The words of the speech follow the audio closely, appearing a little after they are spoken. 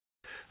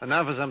And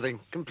now for something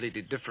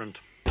completely different.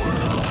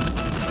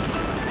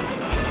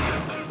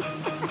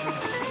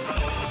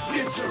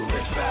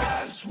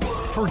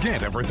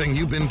 Forget everything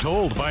you've been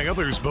told by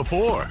others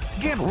before.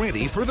 Get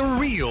ready for the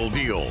real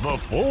deal, the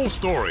full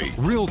story.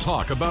 Real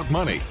talk about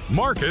money,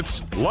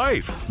 markets,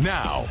 life.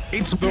 Now,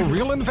 it's The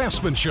Real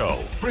Investment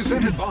Show,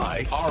 presented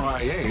by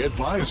RIA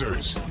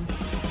Advisors.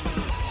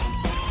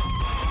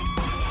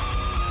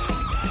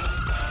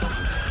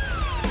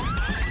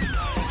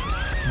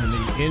 And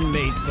the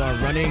inmates are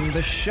running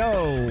the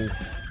show.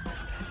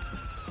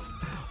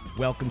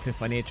 Welcome to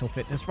Financial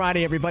Fitness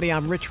Friday, everybody.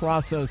 I'm Rich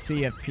Rosso,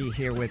 CFP,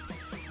 here with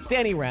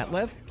Danny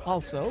Ratliff,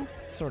 also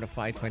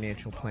certified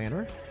financial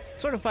planner.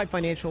 Certified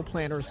Financial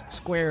Planners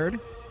Squared,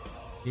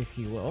 if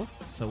you will.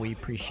 So we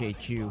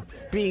appreciate you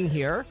being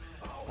here.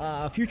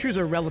 Futures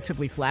are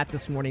relatively flat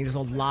this morning. There's a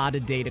lot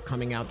of data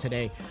coming out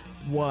today.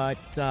 What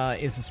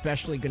is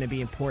especially going to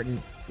be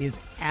important is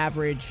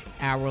average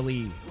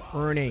hourly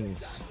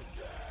earnings.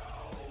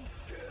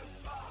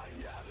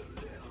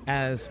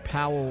 As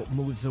Powell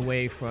moves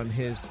away from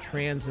his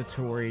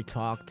transitory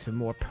talk to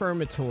more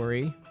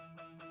permatory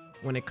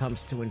when it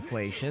comes to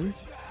inflation,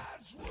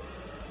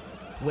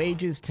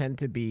 wages tend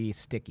to be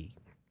sticky.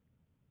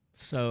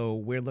 So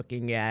we're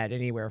looking at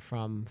anywhere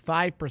from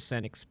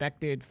 5%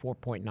 expected,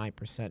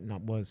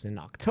 4.9% was in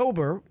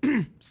October.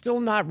 Still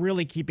not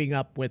really keeping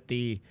up with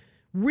the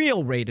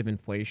real rate of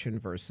inflation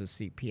versus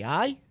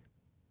CPI,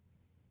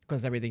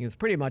 because everything is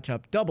pretty much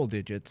up double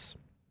digits.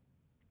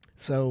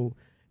 So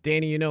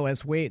Danny,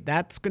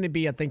 that's going to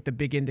be, I think, the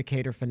big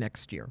indicator for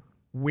next year.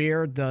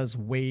 Where does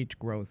wage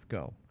growth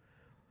go?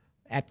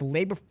 At the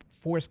labor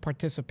force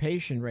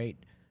participation rate,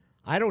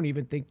 I don't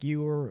even think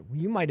you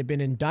might have been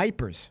in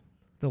diapers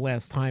the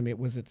last time it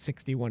was at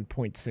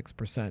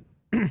 61.6%.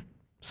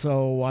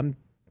 So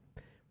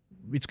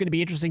it's going to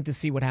be interesting to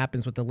see what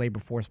happens with the labor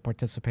force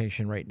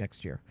participation rate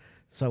next year.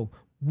 So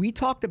we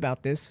talked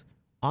about this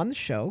on the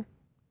show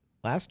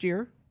last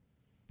year,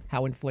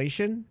 how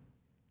inflation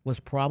was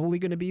probably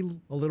going to be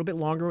a little bit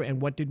longer.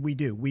 And what did we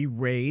do? We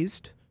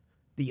raised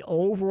the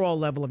overall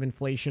level of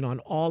inflation on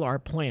all our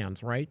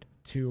plans, right,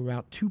 to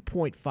about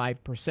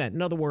 2.5%.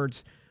 In other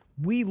words,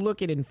 we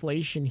look at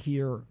inflation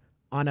here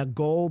on a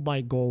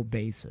goal-by-goal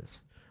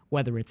basis,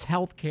 whether it's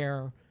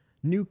healthcare,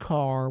 new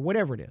car,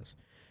 whatever it is.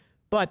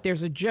 But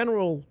there's a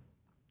general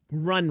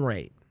run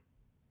rate,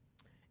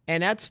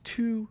 and that's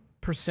 2%,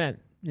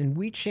 and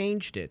we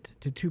changed it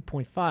to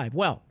 2.5.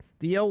 Well,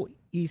 the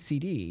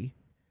OECD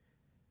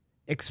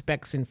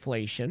expects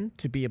inflation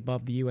to be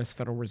above the U.S.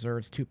 Federal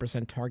Reserve's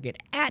 2% target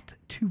at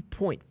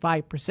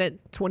 2.5%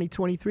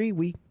 2023.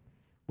 We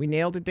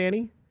nailed it,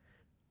 Danny.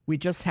 We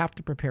just have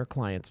to prepare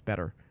clients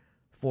better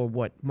for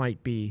what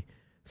might be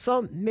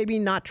some, maybe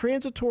not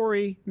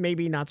transitory,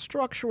 maybe not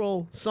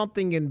structural,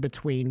 something in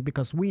between,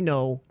 because we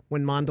know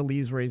when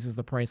Mondelez raises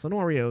the price on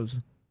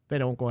Oreos, they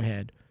don't go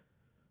ahead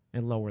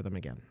and lower them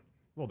again.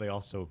 Well, they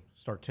also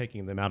start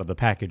taking them out of the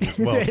package as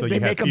well, so they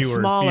you make have them fewer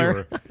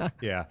smaller. and fewer.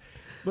 Yeah.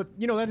 But,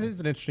 that is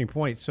an interesting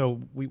point. So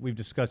we've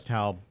discussed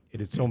how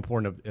it is so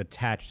important to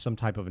attach some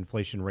type of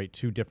inflation rate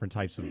to different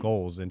types of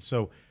goals. And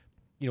so,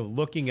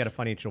 looking at a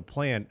financial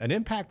plan, an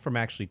impact from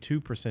actually 2%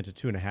 to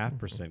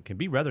 2.5% can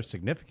be rather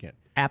significant.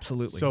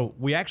 Absolutely. So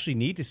we actually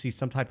need to see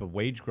some type of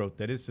wage growth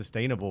that is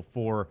sustainable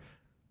for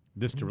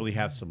this to really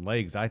have some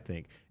legs, I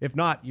think. If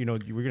not, we're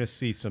going to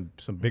see some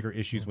bigger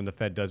issues when the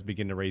Fed does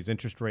begin to raise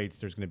interest rates.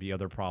 There's going to be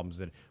other problems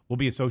that will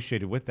be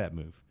associated with that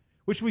move,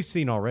 which we've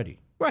seen already.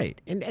 Right.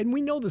 And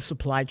we know the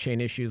supply chain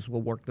issues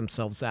will work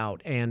themselves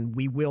out, and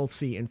we will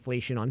see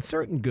inflation on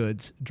certain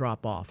goods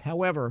drop off.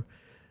 However,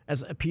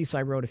 as a piece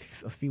I wrote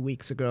a few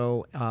weeks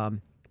ago,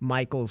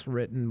 Michael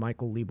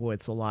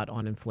Leibowitz, a lot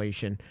on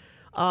inflation.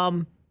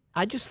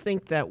 I just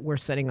think that we're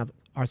setting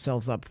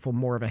ourselves up for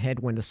more of a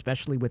headwind,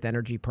 especially with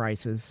energy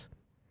prices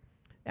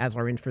as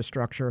our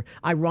infrastructure.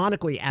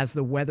 Ironically, as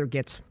the weather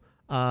gets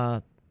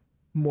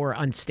more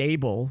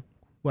unstable,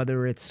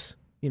 whether it's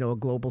a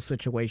global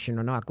situation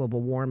or not, global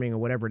warming or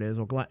whatever it is,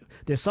 or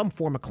there's some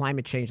form of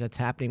climate change that's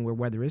happening where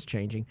weather is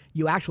changing,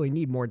 you actually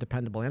need more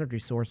dependable energy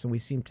source, and we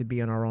seem to be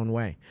in our own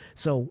way.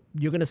 So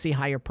you're going to see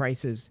higher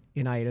prices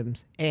in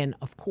items. And,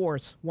 of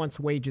course, once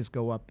wages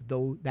go up,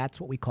 though, that's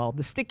what we call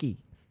the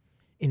sticky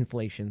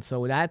inflation.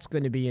 So that's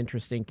going to be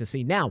interesting to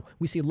see. Now,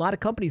 we see a lot of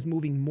companies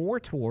moving more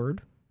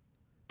toward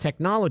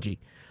technology.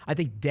 I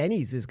think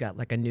Denny's has got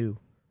like a new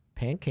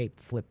pancake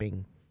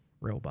flipping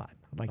robot.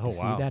 I'd like to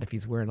see that if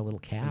he's wearing a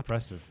little cap.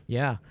 Impressive.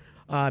 Yeah.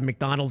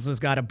 McDonald's has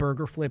got a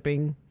burger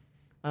flipping.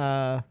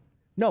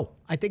 No,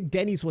 I think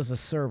Denny's was a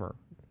server,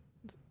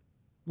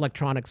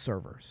 electronic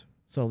servers.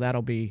 So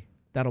that'll be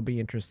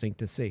interesting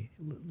to see.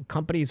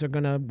 Companies are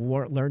going to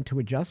learn to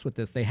adjust with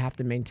this. They have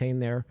to maintain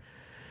their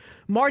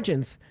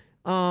margins.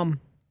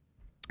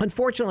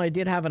 Unfortunately, I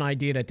did have an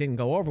idea that didn't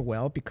go over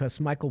well because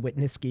Michael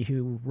Witniski,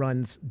 who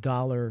runs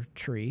Dollar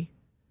Tree,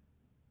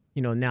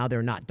 now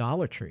they're not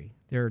Dollar Tree.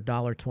 They're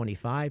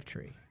 $1.25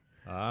 tree.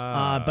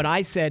 But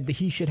I said that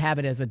he should have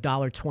it as a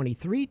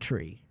 $1.23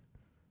 tree.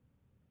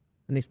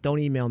 And they don't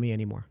email me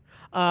anymore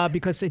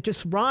because it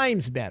just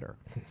rhymes better.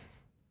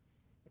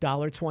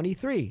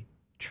 $1.23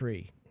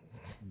 tree.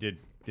 Did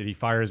he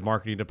fire his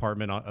marketing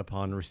department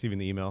upon receiving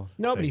the email?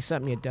 Nobody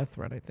sent me a death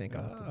threat, I think.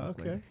 I'll have to look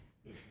Okay. later.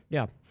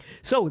 Yeah.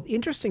 So,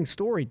 interesting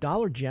story.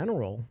 Dollar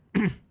General,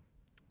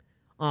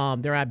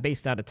 they're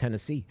based out of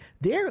Tennessee.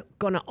 They're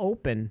going to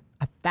open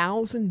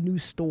 1,000 new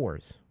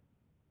stores.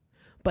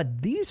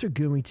 But these are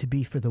going to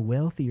be for the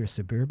wealthier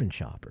suburban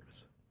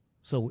shoppers.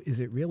 So, is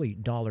it really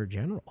Dollar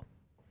General?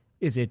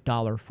 Is it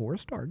Dollar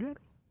 4-Star General?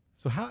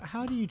 So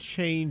how do you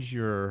change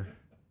your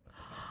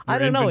I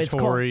don't know. It's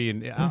called. inventory?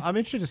 And I'm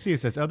interested to see. It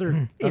says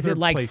other. Is other it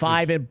like places.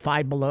 5 and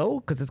 5 below?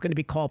 Because it's going to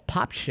be called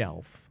Pop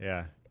Shelf.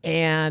 Yeah.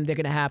 And they're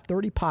going to have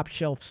 30 Pop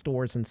Shelf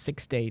stores in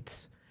 6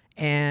 states.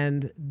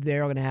 And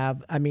they're going to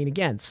have,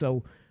 again,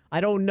 so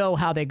I don't know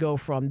how they go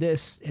from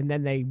this and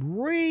then they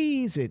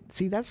raise it.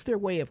 See, that's their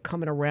way of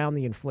coming around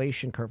the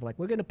inflation curve. Like,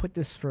 we're going to put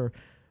this for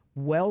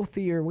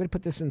wealthier, we're going to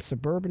put this in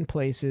suburban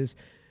places.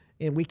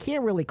 And we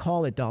can't really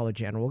call it Dollar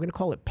General. We're going to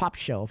call it Pop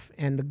Shelf.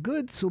 And the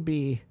goods will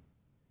be,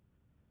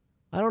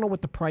 I don't know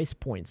what the price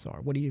points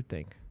are. What do you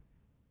think,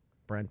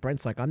 Brent?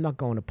 Brent's like, I'm not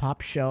going to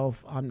Pop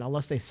Shelf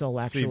unless they sell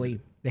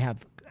they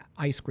have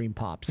ice cream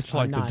pops. It's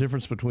like the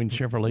difference between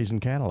Chevrolets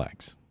and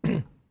Cadillacs.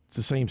 It's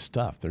the same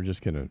stuff. They're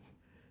just going to.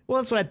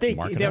 Well, that's what I think.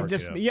 Mark it They'll up,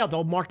 just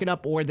they'll mark it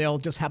up, or they'll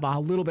just have a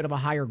little bit of a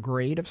higher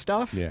grade of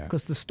stuff. Yeah.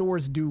 Because the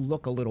stores do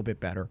look a little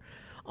bit better.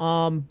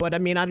 But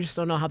I just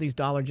don't know how these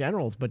Dollar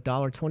Generals. But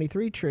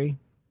 $1.23 tree,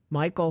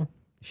 Michael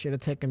should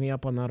have taken me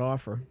up on that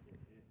offer.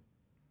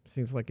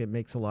 Seems like it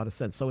makes a lot of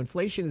sense. So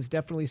inflation is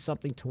definitely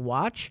something to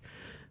watch.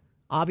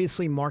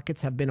 Obviously,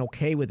 markets have been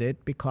okay with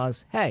it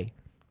because, hey,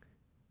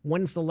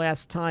 when's the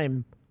last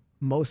time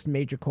most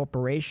major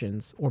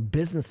corporations or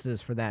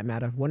businesses, for that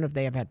matter, when have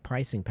they had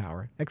pricing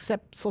power?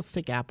 Except, so let's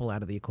take Apple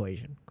out of the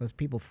equation because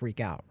people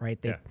freak out,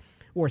 right?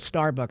 Or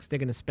Starbucks, they're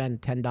going to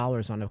spend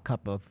 $10 on a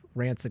cup of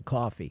rancid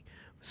coffee.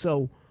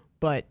 So,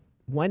 but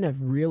when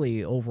have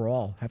really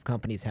overall have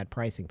companies had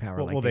pricing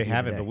power? Well, they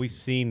haven't, but we've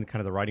seen kind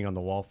of the writing on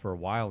the wall for a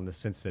while in the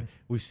sense that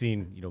we've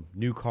seen,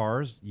 new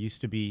cars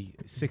used to be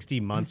 60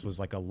 months was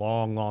like a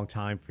long, long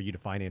time for you to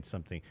finance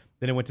something.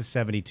 Then it went to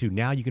 72.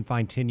 Now you can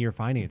find 10-year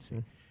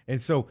financing.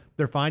 And so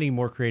they're finding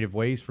more creative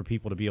ways for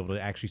people to be able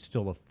to actually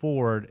still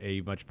afford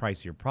a much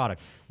pricier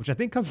product, which I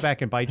think comes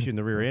back and bites you in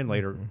the rear end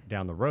later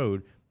down the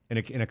road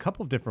in a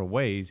couple of different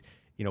ways.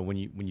 When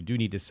you do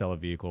need to sell a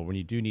vehicle, when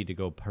you do need to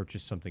go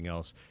purchase something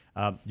else,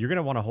 you're going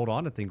to want to hold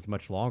on to things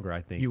much longer,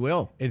 I think. You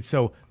will. And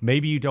so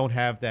maybe you don't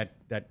have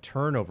that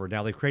turnover.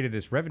 Now, they've created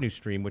this revenue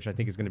stream, which I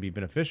think is going to be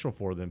beneficial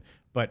for them,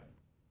 but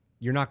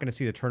you're not going to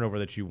see the turnover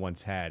that you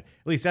once had.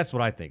 At least that's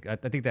what I think. I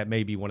think that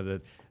may be one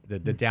of the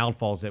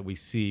downfalls that we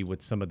see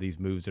with some of these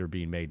moves that are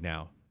being made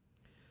now.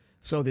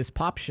 So this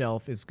Pop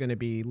Shelf is going to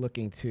be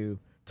looking to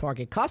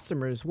target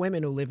customers.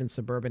 Women who live in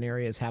suburban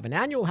areas have an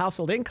annual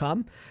household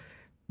income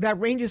that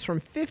ranges from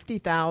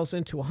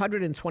 $50,000 to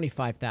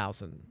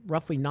 $125,000,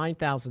 roughly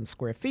 9,000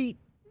 square feet.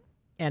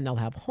 And they'll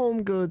have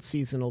home goods,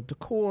 seasonal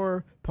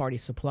decor, party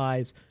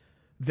supplies,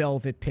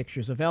 velvet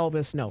pictures of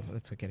Elvis. No,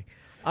 that's okay.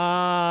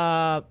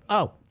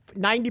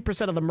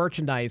 90% of the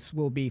merchandise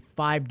will be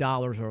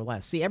 $5 or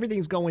less. See,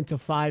 everything's going to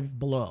 5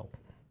 below.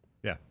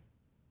 Yeah.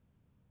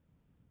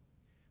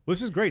 Well,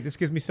 this is great. This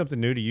gives me something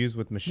new to use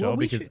with Michelle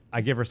because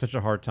I give her such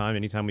a hard time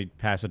anytime we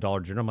pass a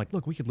Dollar General. I'm like,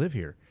 look, we could live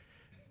here.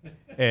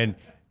 And,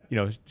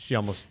 she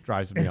almost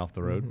drives me off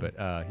the road. But,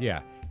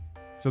 yeah.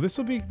 So this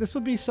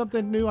will be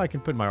something new I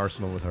can put in my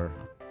arsenal with her.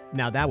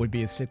 Now, that would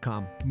be a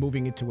sitcom,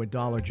 moving into a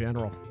Dollar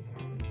General.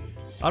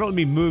 I don't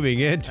mean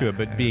moving into it,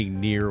 but being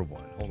near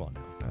one. Hold on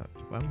now.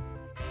 Well,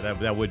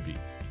 that would be.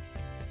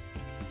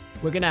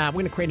 We're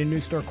gonna create a new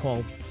store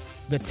called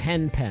the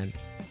 10 Pen.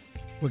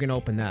 We're gonna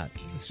open that.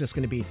 It's just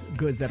gonna be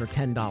goods that are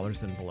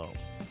 $10 and below.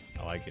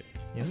 I like it.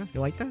 Yeah,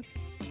 you like that?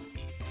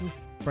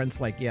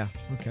 Brent's like, yeah,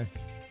 okay.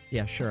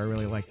 Yeah, sure, I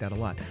really like that a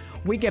lot.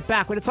 We get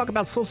back, we're gonna talk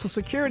about Social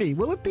Security.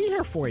 Will it be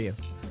here for you?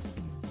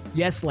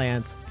 Yes,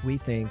 Lance, we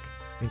think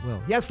it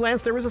will. Yes,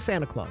 Lance, there is a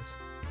Santa Claus.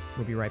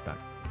 We'll be right back.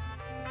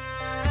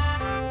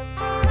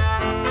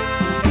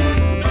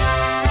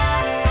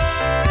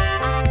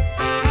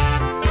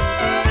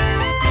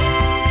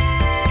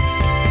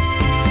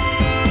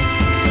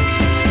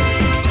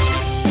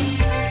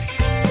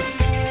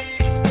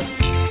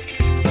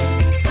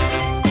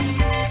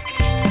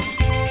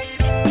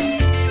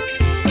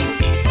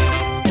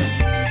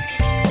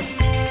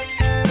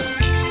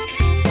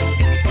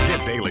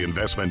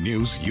 Investment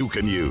news you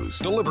can use.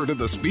 Delivered at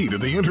the speed of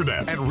the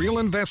internet at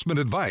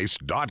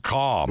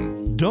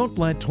realinvestmentadvice.com. Don't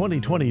let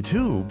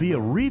 2022 be a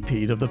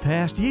repeat of the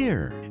past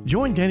year.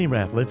 Join Danny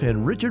Ratliff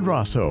and Richard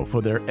Rosso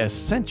for their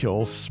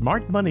essential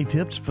smart money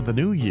tips for the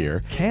new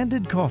year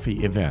Candid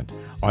Coffee event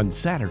on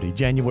Saturday,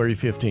 January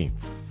 15th.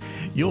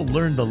 You'll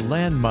learn the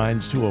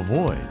landmines to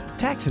avoid,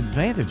 tax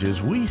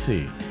advantages we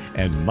see,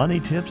 and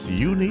money tips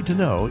you need to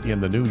know in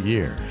the new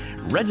year.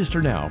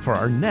 Register now for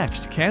our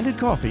next Candid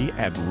Coffee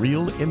at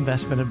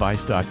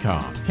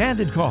realinvestmentadvice.com.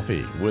 Candid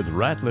Coffee with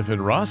Ratliff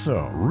and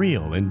Rosso.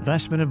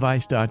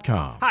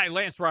 Realinvestmentadvice.com. Hi,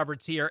 Lance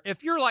Roberts here.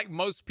 If you're like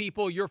most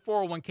people, your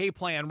 401k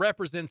plan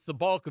represents the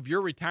bulk of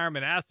your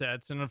retirement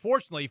assets. And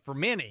unfortunately for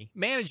many,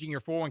 managing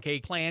your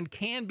 401k plan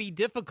can be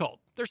difficult.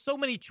 There's so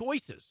many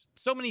choices,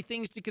 so many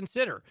things to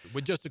consider.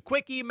 With just a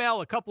quick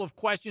email, a couple of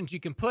questions, you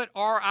can put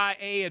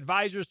RIA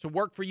advisors to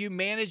work for you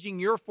managing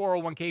your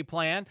 401k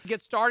plan.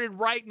 Get started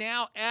right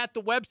now at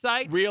the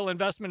website,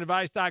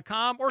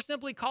 realinvestmentadvice.com, or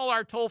simply call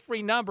our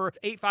toll-free number,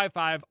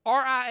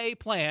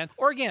 855-RIA-PLAN,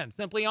 or again,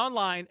 simply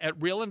online at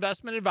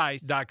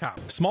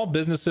realinvestmentadvice.com. Small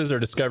businesses are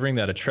discovering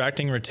that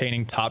attracting and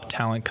retaining top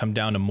talent come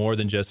down to more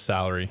than just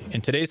salary. In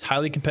today's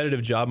highly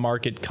competitive job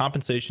market,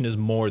 compensation is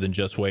more than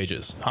just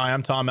wages. Hi,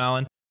 I'm Tom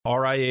Allen,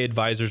 RIA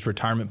Advisors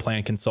Retirement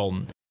Plan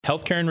Consultant.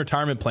 Healthcare and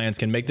retirement plans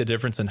can make the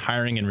difference in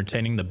hiring and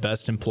retaining the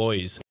best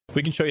employees.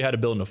 We can show you how to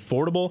build an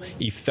affordable,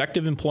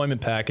 effective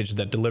employment package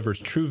that delivers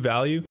true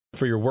value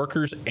for your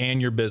workers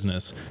and your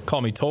business.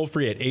 Call me toll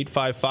free at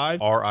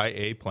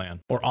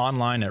 855-RIA-PLAN or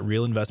online at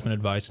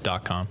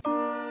realinvestmentadvice.com.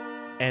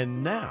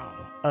 And now,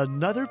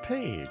 another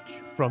page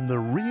from the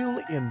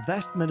Real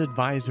Investment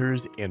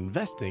Advisors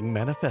Investing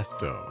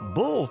Manifesto.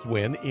 Bulls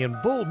win in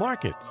bull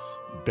markets.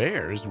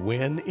 Bears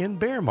win in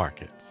bear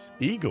markets.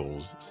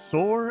 Eagles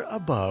soar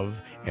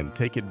above and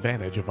take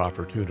advantage of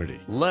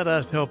opportunity. Let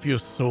us help you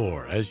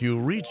soar as you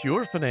reach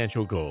your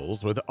financial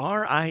goals with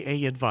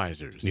RIA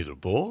Advisors. Neither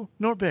bull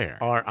nor bear.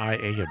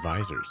 RIA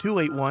Advisors,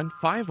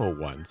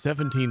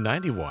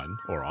 281-501-1791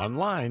 or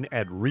online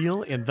at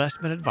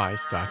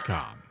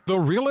realinvestmentadvice.com. The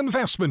Real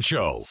Investment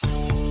Show.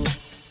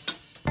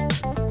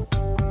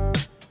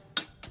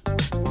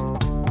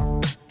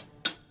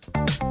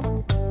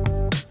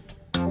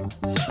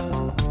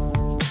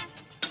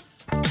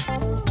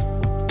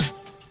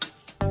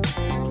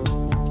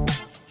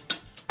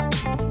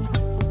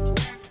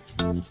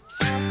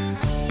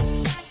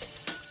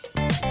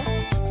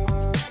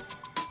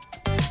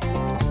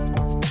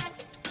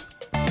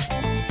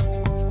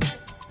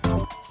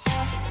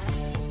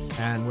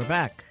 And we're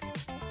back.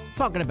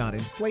 Talking about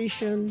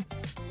inflation.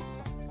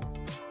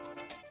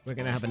 We're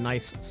going to have a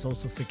nice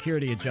Social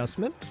Security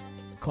adjustment,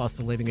 cost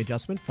of living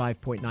adjustment,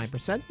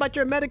 5.9%. But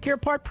your Medicare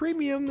Part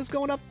premium is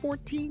going up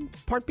Part B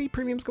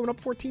premium is going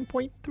up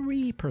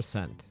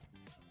 14.3%.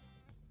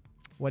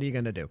 What are you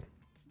going to do?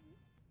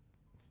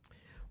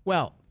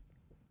 Well,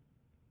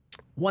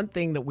 one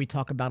thing that we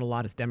talk about a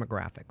lot is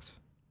demographics,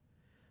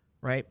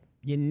 right?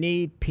 You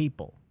need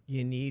people.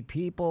 You need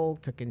people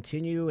to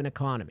continue an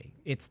economy.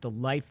 It's the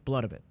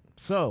lifeblood of it.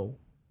 So,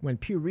 when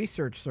Pew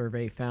Research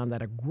survey found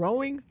that a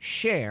growing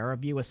share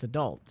of U.S.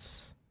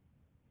 adults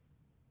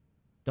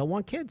don't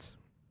want kids.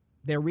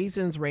 Their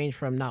reasons range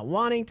from not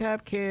wanting to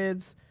have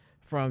kids,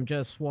 from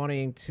just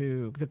wanting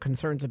to, the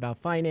concerns about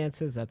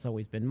finances, that's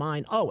always been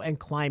mine. Oh, and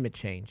climate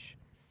change,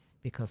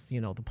 because,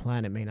 the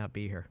planet may not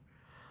be here.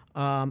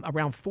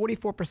 Around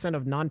 44%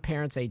 of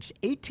non-parents aged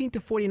 18 to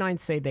 49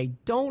 say they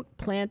don't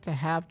plan to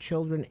have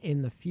children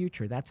in the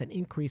future. That's an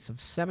increase of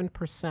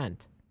 7%,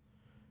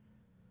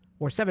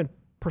 or 7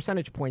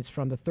 percentage points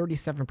from the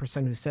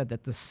 37% who said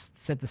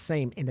the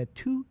same in a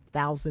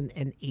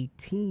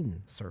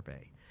 2018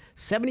 survey.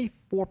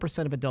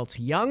 74% of adults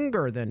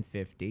younger than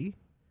 50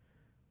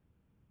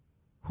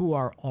 who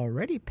are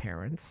already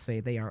parents say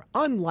they are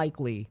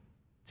unlikely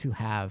to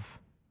have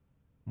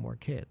more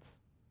kids.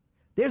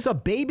 There's a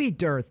baby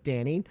dearth,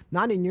 Danny,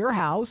 not in your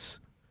house,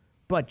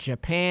 but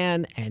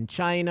Japan and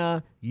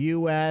China,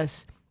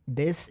 U.S.,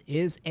 this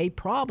is a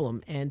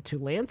problem. And to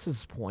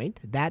Lance's point,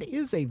 that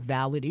is a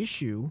valid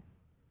issue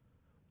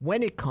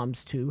when it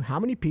comes to how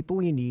many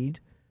people you need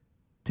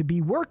to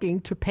be working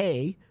to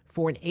pay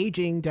for an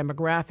aging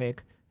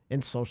demographic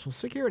in Social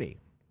Security.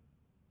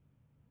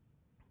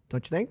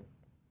 Don't you think?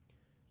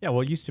 Yeah,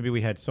 well, it used to be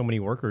we had so many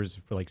workers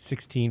for like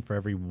 16 for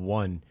every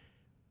one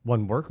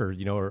worker,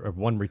 or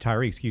one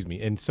retiree, excuse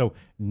me. And so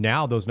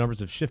now those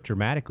numbers have shifted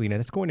dramatically, and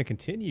that's going to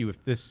continue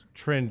if this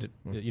trend,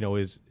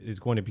 is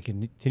going to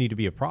continue to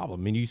be a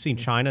problem. I mean, you've seen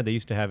China; they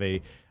used to have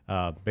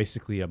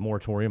basically a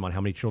moratorium on how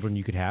many children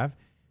you could have,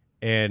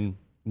 and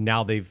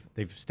now they've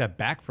stepped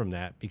back from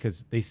that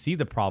because they see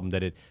the problem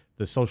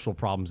the social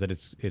problems that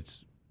it's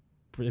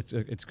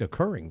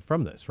occurring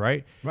from this,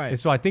 right? Right. And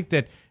so I think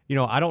that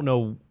I don't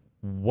know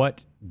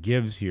what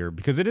gives here,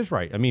 because it is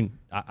right. I mean,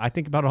 I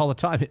think about it all the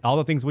time, all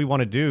the things we want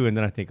to do, and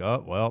then I think,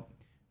 oh, well,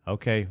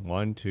 okay,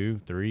 1,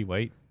 2, 3,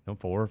 wait, no,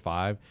 4,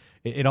 5.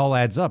 It all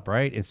adds up,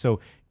 right? And so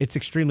it's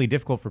extremely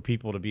difficult for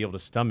people to be able to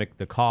stomach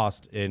the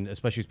cost, and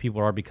especially as people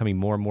are becoming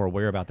more and more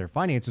aware about their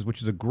finances,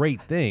 which is a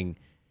great thing.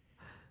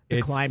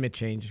 The climate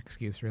change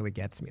excuse really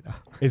gets me, though.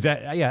 Is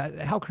that,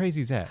 yeah, how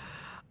crazy is that?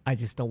 I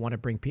just don't want to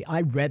bring people.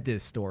 I read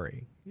this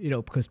story,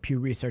 because Pew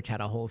Research had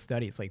a whole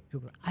study. It's like,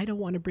 I don't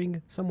want to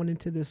bring someone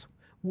into this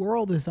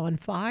world is on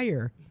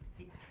fire.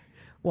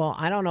 Well,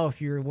 I don't know if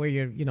you're where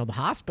the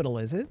hospital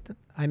isn't.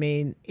 I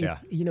mean,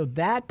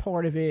 that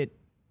part of it,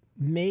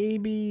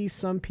 maybe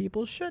some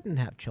people shouldn't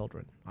have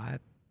children. I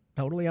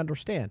totally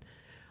understand.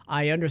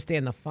 I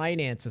understand the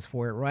finances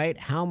for it, right?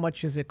 How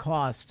much does it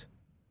cost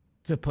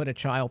to put a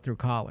child through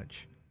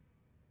college?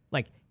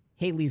 Like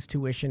Haley's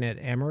tuition at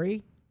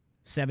Emory,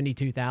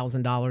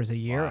 $72,000 a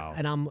year, Wow.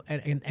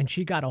 and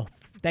she got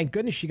thank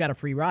goodness she got a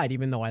free ride,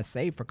 even though I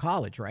saved for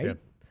college, right? Yeah.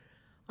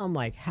 I'm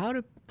like, how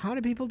do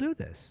people do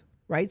this,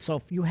 right? So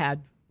if you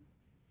had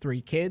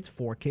 3 kids,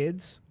 4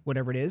 kids,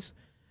 whatever it is,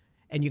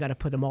 and you got to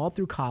put them all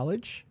through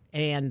college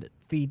and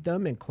feed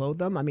them and clothe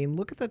them. I mean,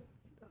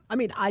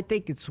 I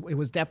think it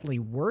was definitely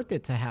worth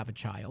it to have a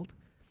child,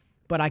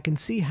 but I can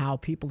see how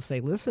people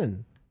say,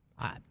 listen,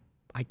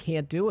 I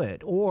can't do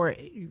it. Or,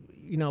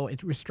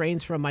 it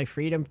restrains from my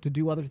freedom to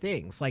do other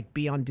things, like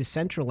be on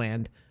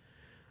Decentraland,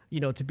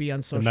 to be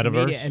on social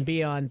media and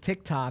be on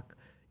TikTok,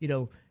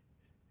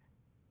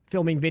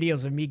 filming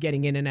videos of me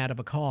getting in and out of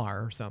a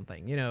car or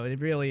something. It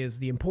really is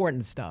the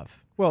important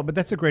stuff. Well, but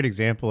that's a great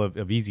example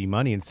of easy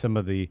money and some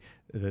of the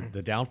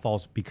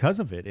downfalls because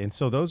of it. And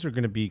so those are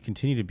going to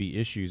continue to be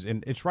issues.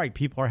 And it's right.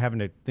 People are having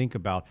to think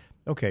about,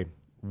 okay,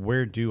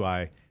 what do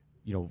I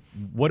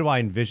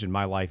envision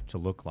my life to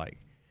look like?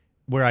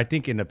 Where I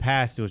think in the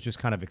past, it was just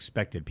kind of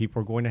expected.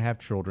 People are going to have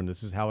children.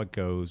 This is how it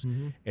goes.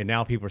 Mm-hmm. And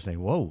now people are saying,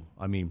 whoa,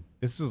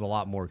 this is a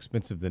lot more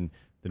expensive than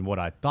what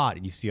I thought.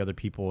 And you see other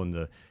people in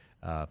the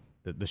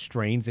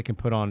strains it can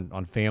put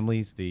on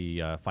families,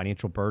 the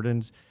financial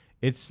burdens.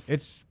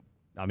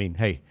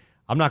 Hey,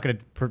 I'm not going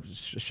to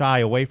shy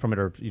away from it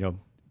or,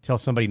 tell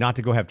somebody not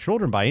to go have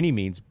children by any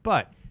means.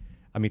 But,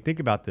 think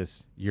about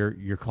this.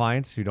 Your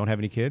clients who don't have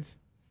any kids,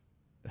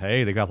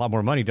 hey, they got a lot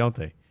more money, don't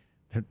they?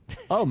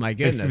 Oh, my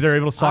goodness. They're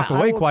able to sock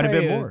away quite a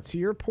bit more. To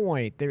your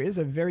point, there is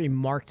a very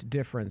marked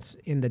difference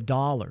in the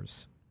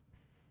dollars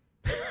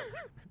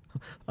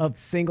of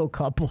single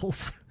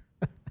couples.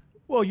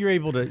 Well, you're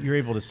able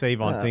to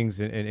save on things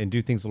and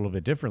do things a little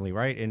bit differently,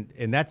 right?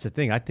 And that's the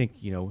thing. I think,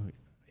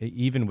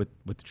 even with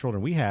the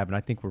children we have, and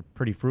I think we're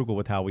pretty frugal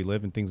with how we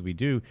live and things we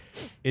do,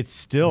 it's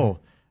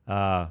still,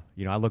 I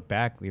look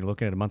back,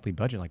 looking at a monthly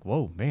budget, like,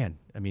 whoa, man.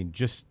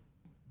 Just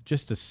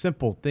the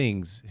simple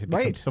things have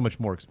become so much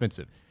more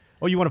expensive.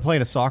 Oh, you want to play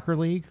in a soccer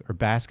league or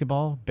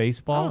basketball,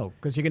 baseball? Oh,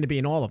 because you're going to be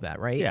in all of that,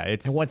 right? Yeah.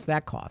 And what's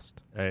that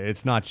cost?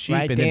 It's not cheap.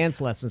 Right,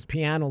 dance lessons,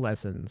 piano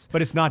lessons.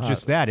 But it's not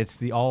just that.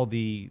 It's all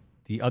the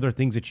other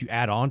things that you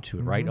add on to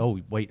it, right? Oh,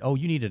 wait. Oh,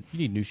 you need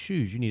new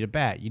shoes. You need a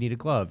bat. You need a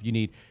glove.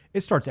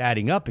 It starts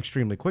adding up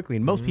extremely quickly.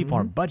 And most people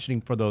aren't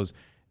budgeting for those,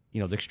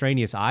 the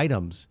extraneous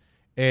items.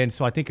 And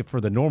so I think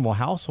for the normal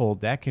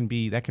household, that can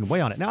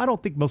weigh on it. Now, I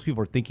don't think most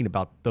people are thinking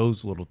about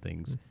those little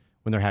things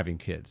when they're having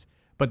kids.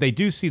 But they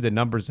do see the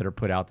numbers that are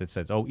put out that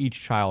says, oh,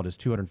 each child is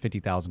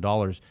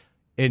 $250,000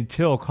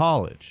 until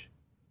college.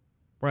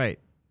 Right.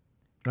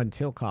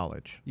 Until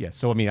college. Yeah.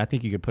 So, I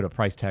think you could put a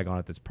price tag on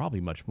it that's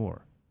probably much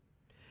more.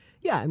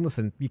 Yeah. And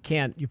listen, you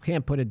can't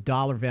put a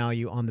dollar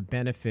value on the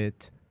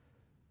benefit,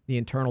 the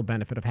internal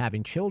benefit of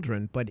having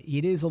children, but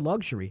it is a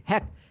luxury.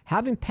 Heck,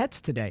 having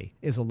pets today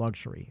is a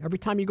luxury. Every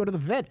time you go to the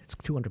vet, it's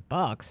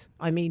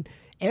 $200.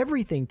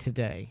 Everything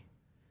today,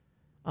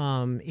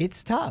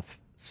 it's tough.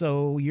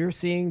 So you're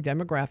seeing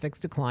demographics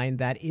decline.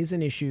 That is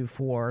an issue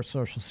for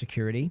Social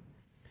Security.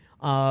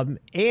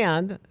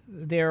 And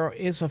there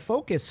is a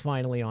focus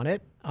finally on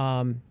it.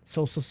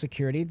 Social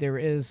Security, there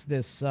is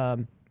this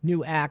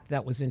new act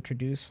that was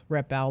introduced.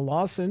 Rep. Al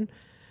Lawson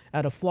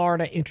out of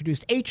Florida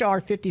introduced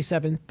H.R.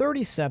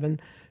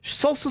 5737,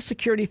 Social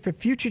Security for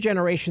Future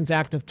Generations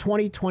Act of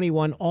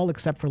 2021, all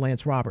except for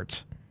Lance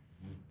Roberts.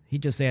 He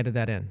just added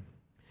that in.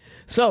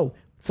 So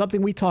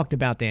something we talked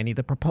about, Danny,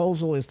 the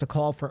proposal is to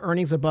call for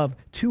earnings above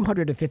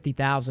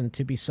 $250,000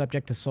 to be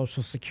subject to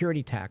Social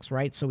Security tax,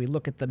 right? So we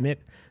look at the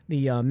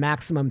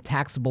maximum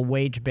taxable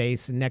wage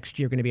base, and next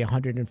year going to be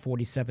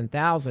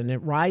 $147,000. It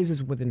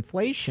rises with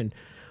inflation,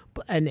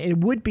 and it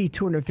would be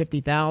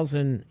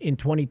 $250,000 in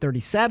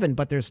 2037.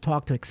 But there's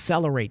talk to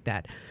accelerate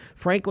that.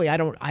 Frankly, I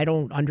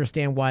don't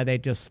understand why they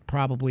just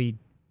probably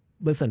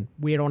listen.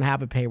 We don't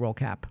have a payroll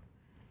cap.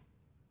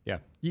 Yeah,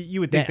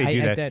 you would think they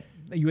do that.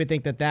 You would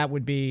think that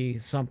would be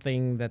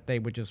something that they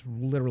would just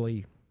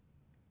literally,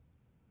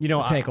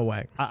 take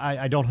away.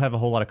 I don't have a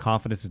whole lot of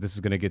confidence that this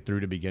is going to get through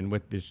to begin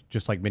with. It's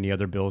just like many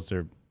other bills.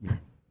 They're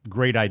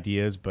great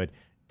ideas, but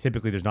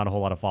typically there's not a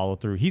whole lot of follow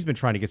through. He's been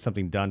trying to get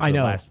something done for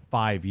the last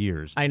 5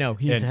 years. I know.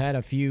 He's had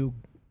a few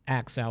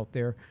acts out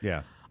there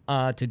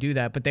to do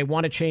that, but they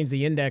want to change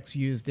the index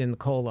used in the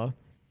COLA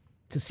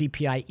to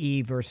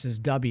CPI-E versus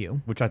W.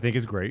 Which I think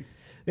is great.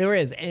 There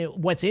is. And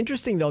what's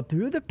interesting, though,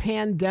 through the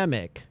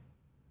pandemic,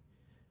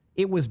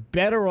 it was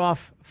better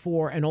off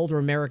for an older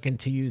American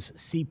to use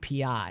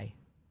CPI-W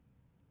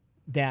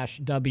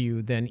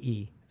than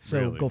E. So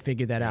Really? Go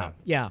figure that out.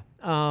 Yeah.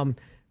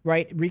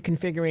 Right.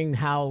 Reconfiguring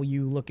how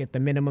you look at the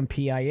minimum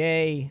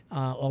PIA,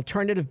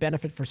 alternative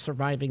benefit for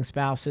surviving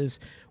spouses.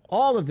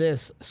 All of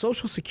this,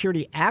 Social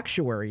Security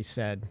actuaries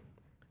said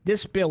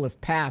this bill,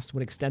 if passed,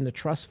 would extend the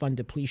trust fund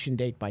depletion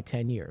date by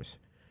 10 years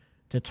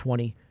to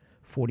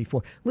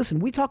 2044. Listen,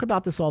 we talk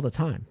about this all the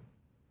time.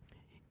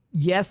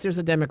 Yes, there's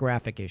a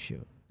demographic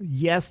issue.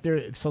 Yes,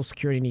 Social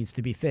Security needs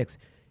to be fixed.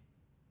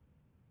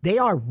 They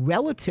are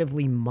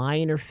relatively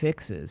minor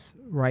fixes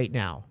right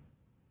now.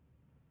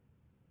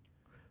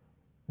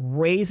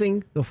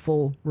 Raising the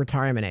full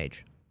retirement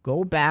age.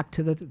 Go back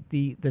to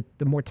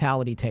the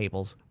mortality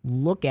tables.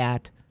 Look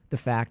at the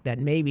fact that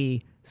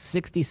maybe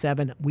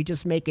 67, we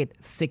just make it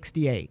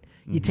 68.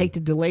 You take the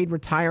delayed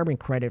retirement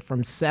credit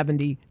from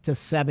 70 to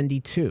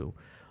 72.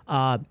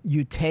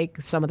 You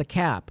take some of the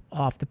cap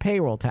off the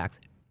payroll tax.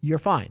 You're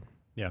fine.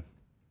 Yeah.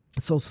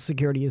 Social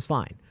Security is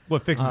fine.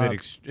 What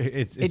fixes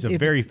it's a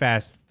very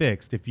fast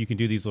fix if you can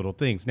do these little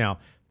things. Now,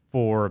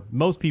 for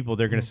most people,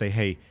 they're going to say,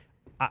 "Hey,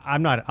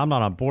 I'm not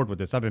on board with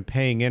this. I've been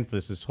paying in for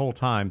this whole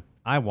time.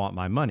 I want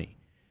my money."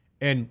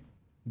 And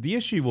the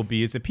issue will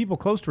be is that people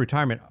close to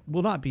retirement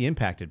will not be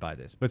impacted by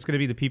this, but it's going to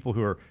be the people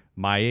who are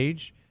my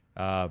age,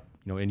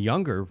 and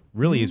younger.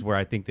 Really is where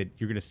I think that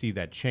you're going to see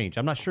that change.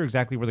 I'm not sure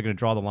exactly where they're going to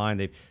draw the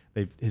line.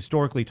 They've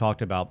historically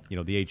talked about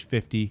the age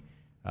 50.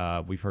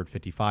 We've heard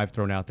 55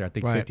 thrown out there. I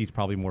think 50 is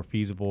probably more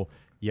feasible.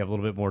 You have a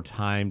little bit more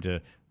time a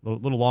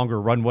little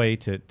longer runway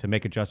to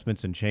make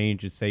adjustments and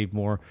change and save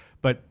more.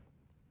 But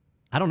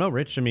I don't know,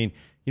 Rich. I mean,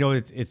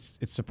 it's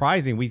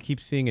surprising. We keep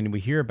seeing and we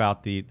hear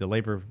about the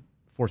labor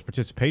force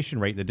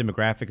participation rate, the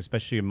demographic,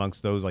 especially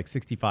amongst those like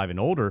 65 and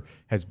older,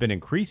 has been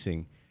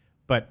increasing.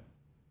 But,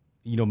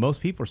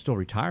 most people are still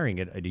retiring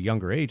at a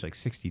younger age, like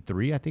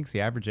 63, I think is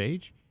the average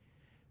age.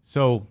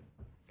 So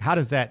how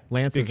does that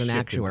Lance big is an shift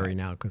actuary impact?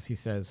 now because he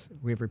says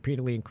we've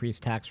repeatedly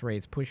increased tax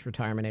rates, pushed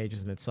retirement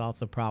ages, and it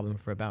solves the problem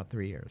for about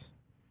 3 years.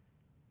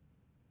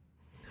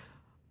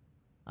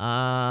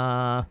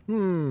 Not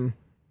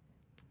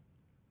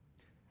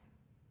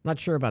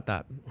sure about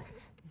that.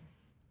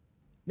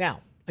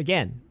 Now,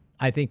 again,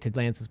 I think to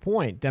Lance's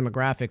point,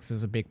 demographics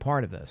is a big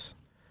part of this.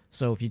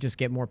 So if you just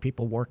get more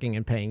people working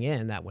and paying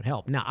in, that would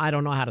help. Now, I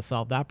don't know how to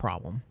solve that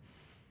problem,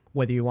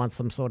 whether you want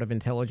some sort of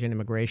intelligent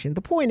immigration.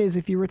 The point is,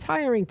 if you're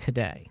retiring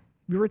today,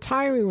 you're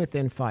retiring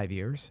within 5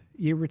 years,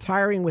 you're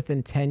retiring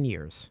within 10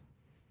 years,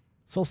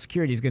 Social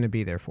Security is going to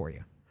be there for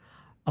you.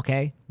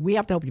 Okay? We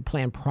have to help you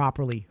plan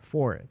properly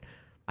for it.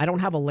 I don't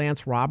have a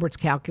Lance Roberts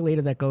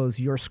calculator that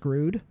goes, you're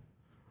screwed,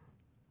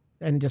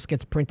 and just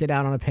gets printed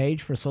out on a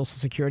page for Social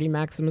Security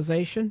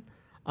maximization.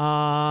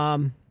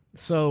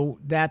 So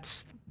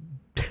that's...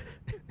 Can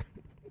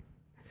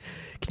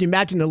you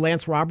imagine the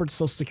Lance Roberts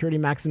Social Security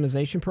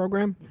maximization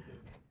program?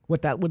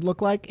 What that would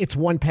look like? It's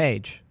one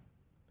page.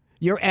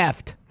 You're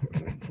effed.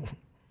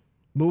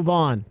 Move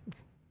on.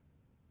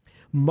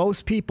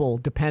 Most people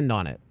depend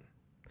on it.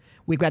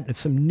 We've got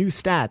some new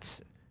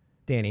stats,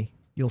 Danny,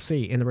 you'll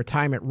see, in the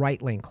retirement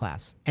right lane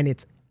class, and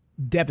it's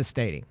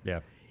devastating. Yeah.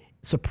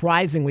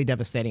 Surprisingly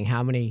devastating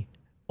how many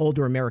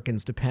older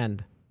Americans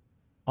depend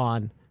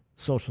on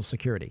Social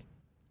Security.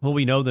 Well,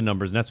 we know the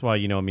numbers, and that's why,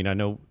 I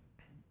know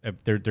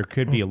there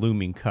could be a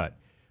looming cut.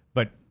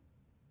 But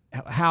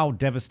how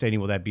devastating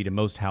will that be to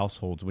most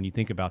households when you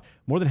think about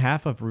more than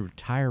half of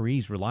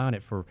retirees rely on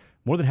it for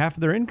more than half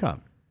of their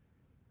income?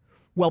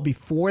 Well,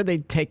 before they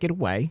take it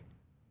away,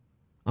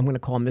 I'm going to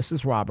call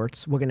Mrs.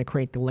 Roberts. We're going to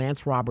create the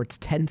Lance Roberts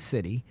tent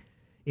city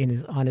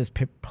on his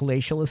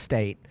palatial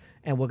estate,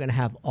 and we're going to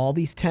have all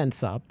these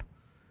tents up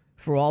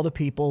for all the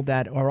people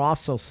that are off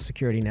Social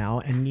Security now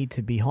and need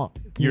to be home.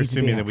 You're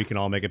assuming that we can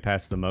all make it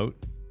past the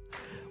moat?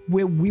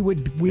 We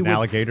would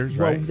alligators,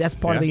 well, right? that's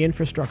part of Yeah. the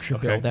infrastructure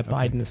bill that okay.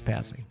 Biden is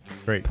passing.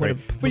 Great, Put great.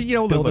 a- But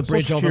build a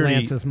bridge Social over Security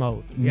Lance's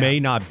moat. Yeah. may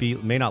not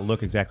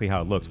look exactly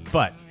how it looks,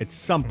 but at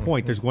some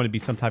point there's going to be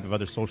some type of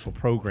other social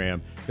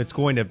program that's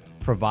going to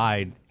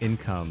provide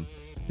income.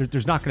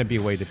 There's not going to be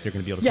a way that they're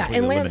going to be able to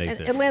completely eliminate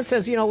this. And Lance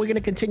says, we're going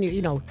to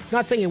continue,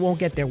 not saying you won't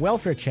get their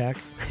welfare check.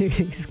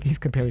 he's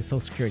comparing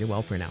Social Security to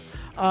welfare now.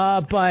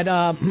 But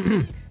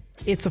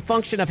it's a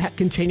function of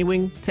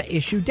continuing to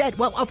issue debt.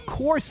 Well, of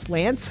course,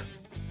 Lance.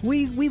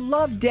 We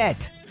love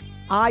debt.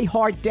 I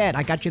heart debt.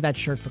 I got you that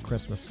shirt for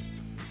Christmas.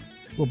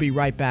 We'll be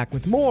right back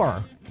with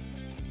more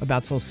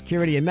about Social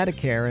Security and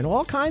Medicare and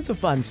all kinds of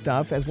fun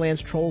stuff as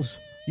Lance trolls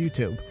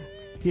YouTube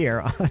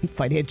here on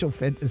Financial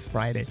Fitness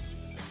Friday.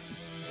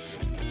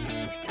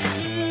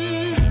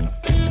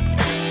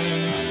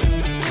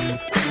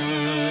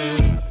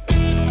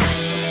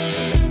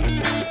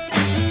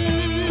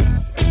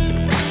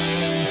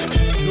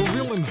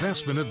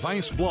 Investment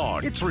Advice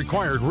blog. It's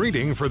required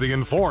reading for the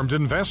informed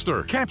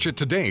investor. Catch it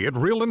today at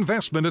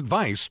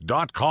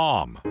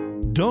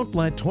realinvestmentadvice.com. Don't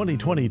let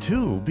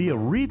 2022 be a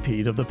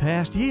repeat of the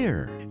past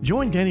year.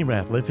 Join Danny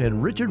Ratliff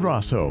and Richard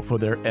Rosso for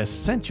their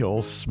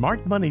essential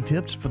smart money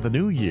tips for the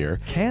new year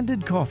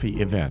Candid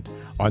Coffee event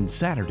on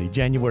Saturday,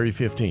 January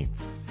 15th.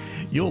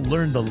 You'll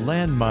learn the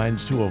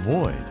landmines to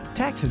avoid,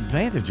 tax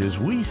advantages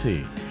we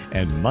see,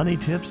 and money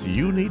tips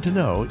you need to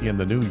know in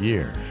the new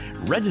year.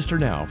 Register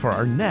now for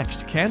our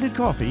next Candid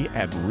Coffee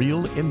at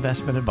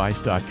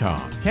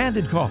realinvestmentadvice.com.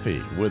 Candid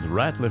Coffee with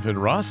Ratliff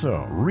and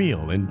Rosso,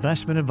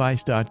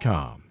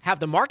 realinvestmentadvice.com. Have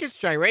the market's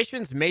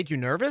gyrations made you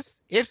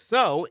nervous? If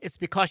so, it's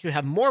because you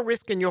have more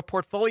risk in your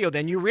portfolio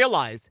than you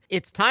realize.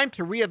 It's time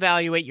to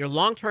reevaluate your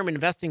long-term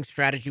investing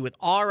strategy with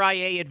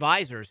RIA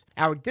Advisors.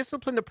 Our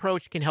disciplined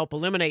approach can help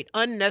eliminate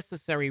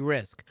unnecessary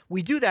risk.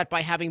 We do that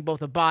by having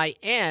both a buy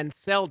and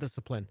sell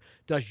discipline.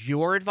 Does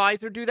your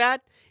advisor do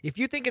that? If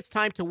you think it's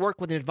time to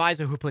work with an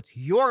advisor who puts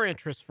your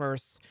interests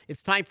first,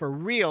 it's time for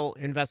real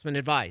investment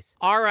advice.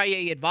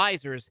 RIA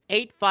Advisors,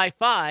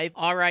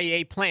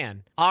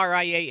 855-RIA-PLAN.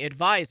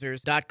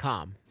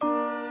 RIAadvisors.com.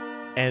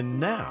 And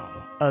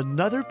now,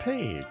 another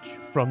page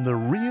from the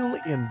Real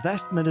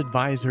Investment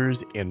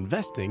Advisors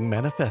Investing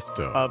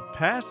Manifesto. A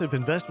passive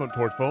investment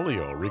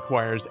portfolio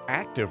requires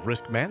active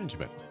risk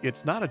management.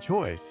 It's not a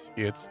choice,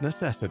 it's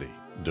necessity.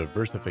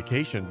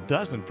 Diversification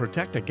doesn't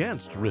protect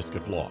against risk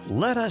of loss.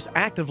 Let us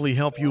actively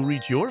help you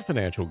reach your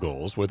financial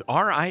goals with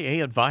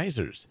RIA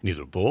Advisors.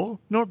 Neither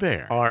bull nor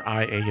bear.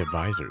 RIA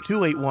Advisors,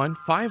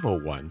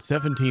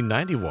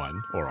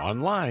 281-501-1791 or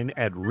online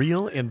at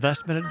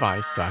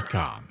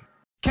realinvestmentadvice.com.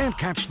 Can't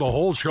catch the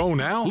whole show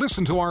now?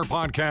 Listen to our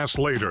podcast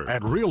later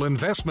at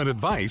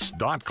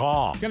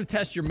realinvestmentadvice.com. Going to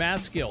test your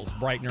math skills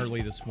bright and early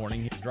this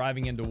morning.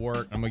 Driving into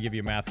work, I'm going to give you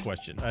a math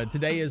question.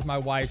 Today is my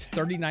wife's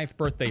 39th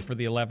birthday for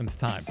the 11th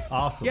time.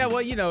 Awesome. Yeah,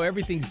 well, you know,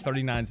 everything's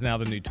 39 is now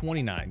the new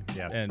 29.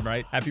 Yeah. And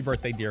right? Happy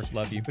birthday, dear.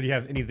 Love you. So do you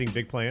have anything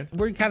big planned?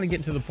 We're kind of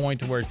getting to the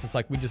point to where it's just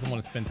like we just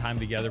want to spend time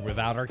together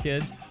without our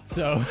kids.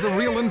 So The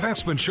Real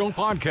Investment Show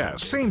podcast.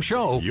 Same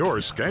show,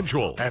 your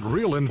schedule at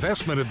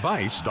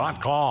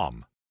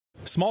realinvestmentadvice.com.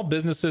 Small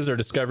businesses are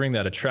discovering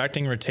that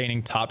attracting and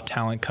retaining top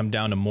talent come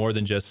down to more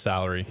than just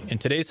salary. In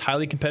today's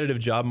highly competitive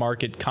job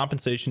market,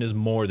 compensation is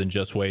more than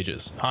just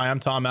wages. Hi, I'm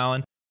Tom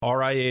Allen,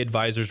 RIA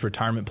Advisors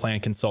Retirement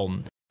Plan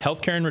Consultant.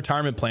 Healthcare and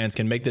retirement plans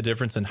can make the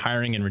difference in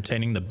hiring and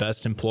retaining the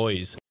best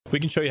employees. We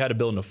can show you how to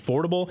build an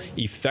affordable,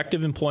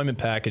 effective employment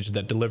package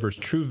that delivers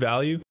true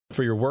value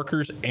for your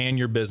workers and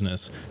your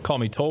business. Call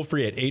me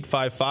toll-free at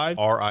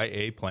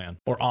 855-RIA-PLAN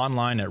or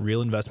online at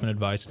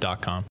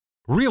realinvestmentadvice.com.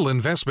 Real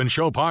Investment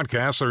Show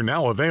podcasts are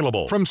now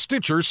available from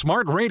Stitcher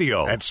Smart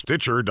Radio at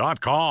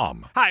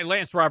Stitcher.com. Hi,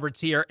 Lance Roberts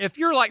here. If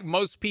you're like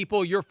most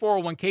people, your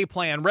 401k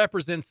plan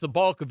represents the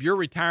bulk of your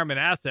retirement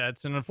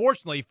assets. And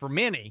unfortunately for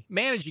many,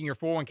 managing your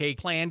 401k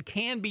plan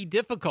can be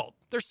difficult.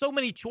 There's so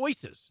many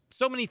choices,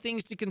 so many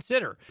things to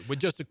consider. With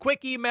just a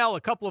quick email,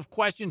 a couple of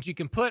questions, you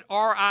can put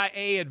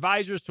RIA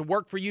Advisors to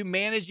work for you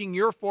managing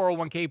your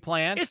 401k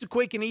plan. It's a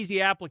quick and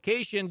easy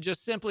application.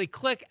 Just simply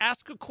click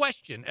Ask a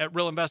Question at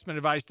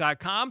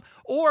realinvestmentadvice.com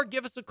or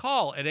give us a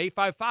call at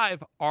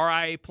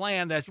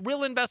 855-RIA-PLAN. That's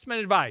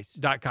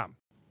realinvestmentadvice.com.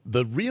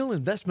 The Real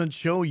Investment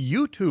Show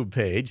YouTube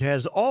page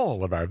has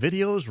all of our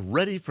videos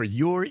ready for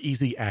your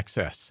easy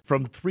access.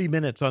 From 3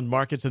 minutes on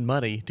markets and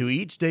money to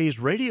each day's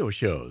radio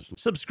shows.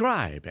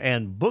 Subscribe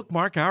and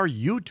bookmark our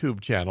YouTube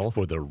channel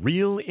for The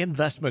Real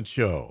Investment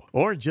Show.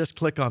 Or just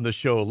click on the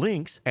show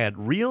links at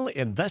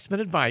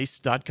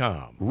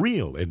realinvestmentadvice.com.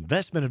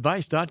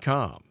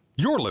 Realinvestmentadvice.com.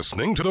 You're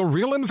listening to The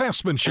Real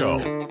Investment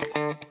Show.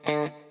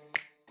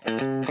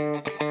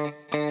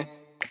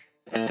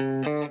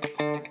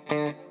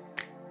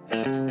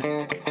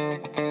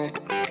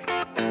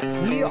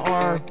 We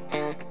are,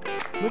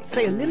 let's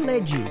say, a little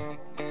edgy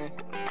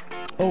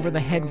over the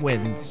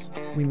headwinds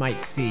we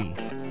might see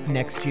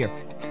next year.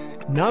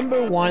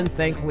 Number one,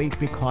 thankfully,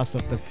 because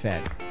of the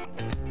Fed.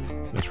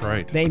 That's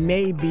right. They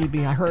may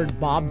be, I heard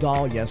Bob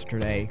Dahl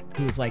yesterday,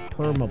 who's like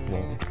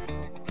permabull,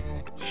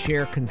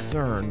 share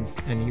concerns,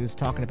 and he was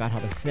talking about how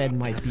the Fed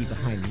might be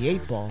behind the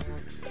eight ball.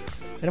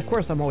 And of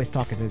course, I'm always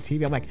talking to the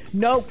TV. I'm like,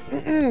 no,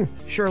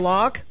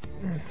 Sherlock.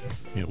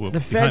 Yeah, well, The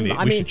Fed,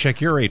 we should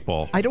check your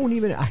 8-ball. I don't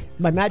even,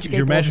 my magic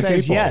Your 8 ball magic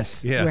says 8-ball.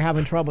 yes, Yeah. we're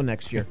having trouble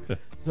next year.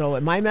 So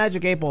my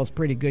magic 8 ball is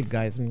pretty good,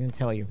 guys, I'm going to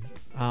tell you.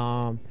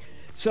 But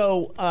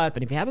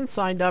if you haven't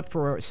signed up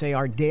for, say,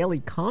 our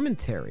daily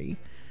commentary,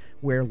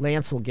 where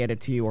Lance will get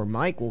it to you or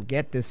Mike will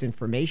get this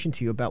information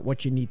to you about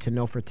what you need to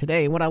know for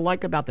today. And what I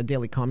like about the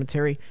daily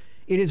commentary,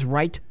 it is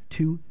right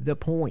to the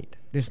point.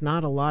 There's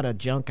not a lot of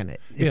junk in it.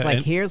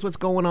 It's here's what's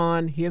going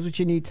on. Here's what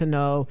you need to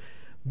know.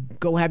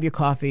 Go have your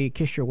coffee,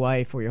 kiss your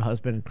wife or your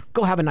husband.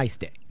 Go have a nice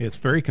day. It's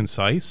very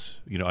concise.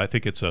 You know, I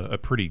think it's a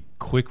pretty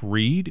quick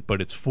read,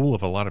 but it's full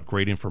of a lot of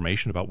great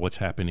information about what's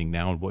happening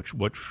now and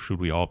what should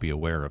we all be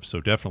aware of.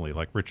 So definitely,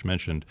 like Rich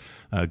mentioned,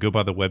 go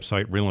by the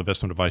website,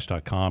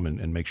 realinvestmentadvice.com,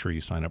 and make sure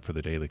you sign up for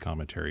the daily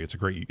commentary. It's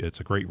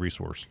a great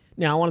resource.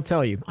 Now, I want to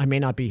tell you, I may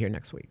not be here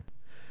next week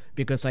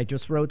because I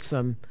just wrote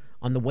some,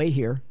 on the way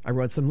here, I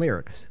wrote some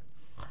lyrics.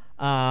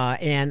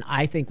 And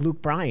I think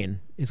Luke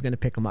Bryan is going to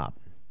pick them up.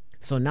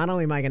 So not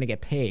only am I going to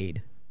get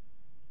paid,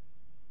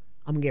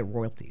 I'm going to get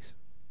royalties.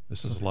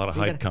 This is a lot of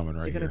hype coming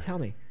right here. You're going to tell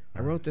me. I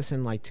wrote this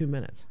in like 2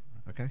 minutes,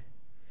 okay?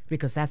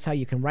 Because that's how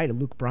you can write a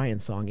Luke Bryan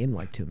song in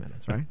like 2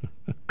 minutes, right?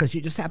 Because you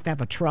just have to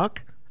have a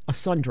truck, a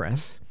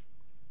sundress,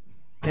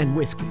 and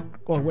whiskey,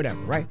 or whatever,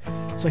 right?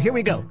 So here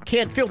we go.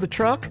 Can't fill the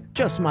truck,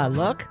 just my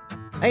luck.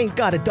 I ain't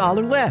got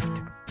 $1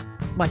 left.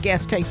 My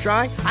gas tank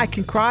dry, I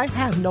can cry,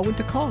 have no one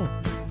to call.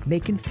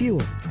 Making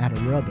fuel out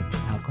of rubbing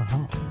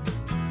alcohol.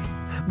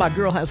 My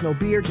girl has no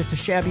beard, just a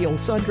shabby old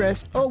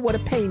sundress. Oh, what a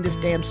pain, this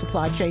damn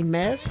supply chain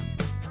mess.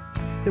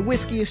 The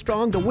whiskey is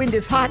strong, the wind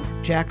is hot.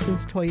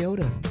 Jackson's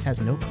Toyota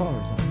has no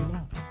cars on the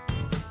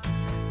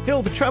lot.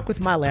 Fill the truck with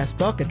my last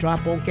buck. A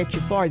drop won't get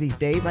you far these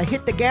days. I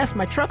hit the gas,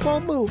 my truck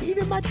won't move.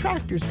 Even my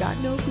tractor's got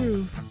no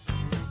groove.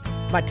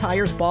 My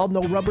tire's bald,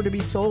 no rubber to be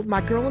sold.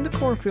 My girl in the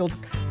cornfield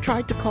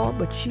tried to call,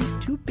 but she's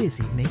too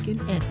busy making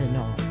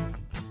ethanol.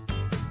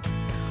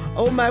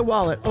 Oh, my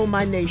wallet, oh,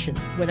 my nation.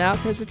 Without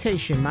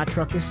hesitation, my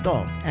truck is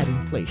stalled at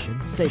Inflation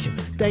Station.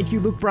 Thank you,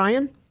 Luke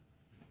Bryan.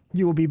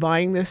 You will be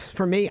buying this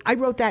for me. I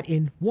wrote that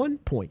in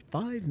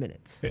 1.5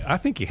 minutes. I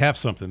think you have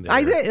something there.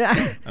 I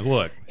did.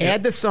 Look.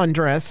 Add the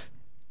sundress,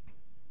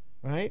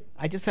 right?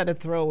 I just had to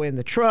throw in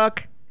the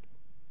truck,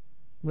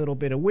 a little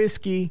bit of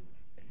whiskey,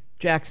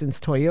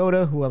 Jackson's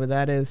Toyota, whoever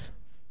that is.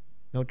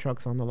 No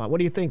trucks on the lot. What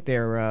do you think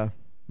there?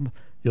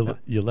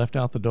 You left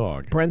out the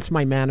dog. Brent's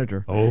my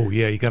manager. Oh,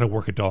 yeah, you got to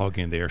work a dog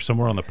in there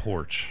somewhere on the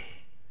porch.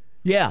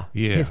 Yeah.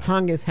 Yeah. His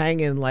tongue is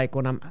hanging like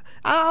when I'm,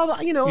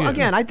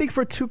 again, I think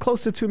for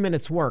close to 2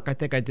 minutes work, I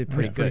think I did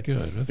pretty good.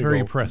 That's very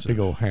impressive. Big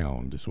old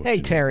hound is what Hey,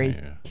 you Terry,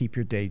 Yeah. keep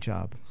your day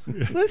job.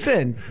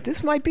 Listen,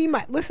 this might be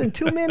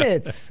 2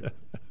 minutes.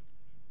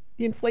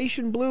 The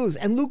inflation blues.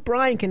 And Luke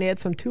Bryan can add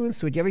some tunes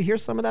to it. You ever hear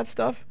some of that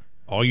stuff?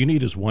 All you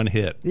need is one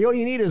hit. All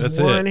you need is That's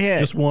one it. hit.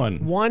 Just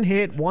one. One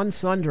hit, one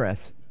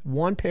sundress,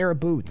 one pair of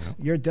boots. Yep.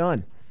 You're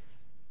done.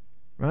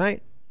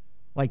 Right?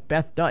 Like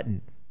Beth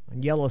Dutton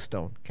on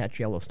Yellowstone. Catch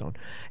Yellowstone.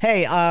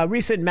 Hey,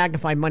 recent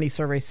Magnify Money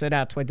survey set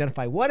out to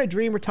identify what a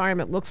dream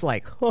retirement looks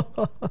like.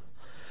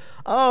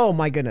 Oh,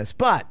 my goodness.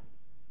 But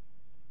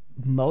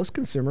most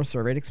consumers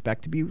surveyed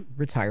expect to be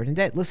retired in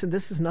debt. Listen,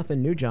 this is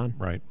nothing new, John.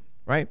 Right.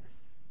 Right?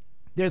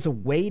 There's a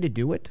way to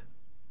do it,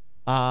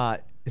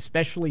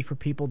 especially for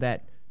people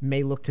that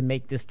may look to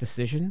make this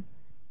decision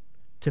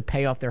to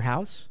pay off their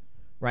house,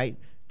 right?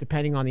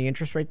 Depending on the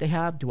interest rate they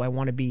have, do I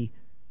want to be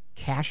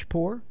cash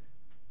poor?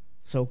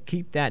 So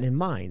keep that in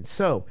mind.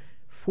 So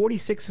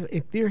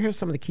here's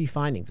some of the key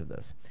findings of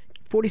this.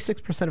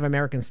 46% of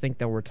Americans think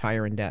they'll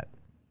retire in debt.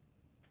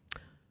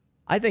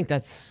 I think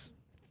that's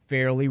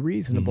fairly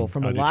reasonable.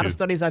 From a lot of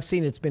studies I've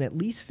seen, it's been at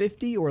least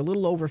 50 or a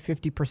little over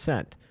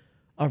 50%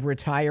 of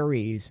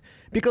retirees.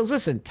 Because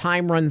listen,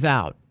 time runs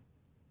out.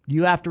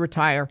 You have to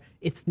retire.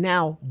 It's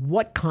now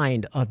what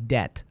kind of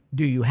debt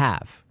do you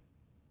have?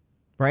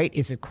 Right?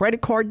 Is it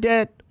credit card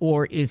debt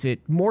or is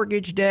it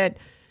mortgage debt?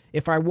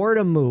 If I were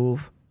to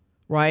move,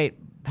 right,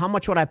 how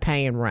much would I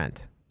pay in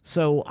rent?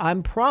 So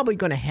I'm probably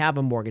going to have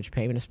a mortgage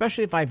payment,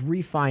 especially if I've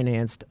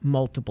refinanced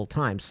multiple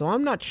times. So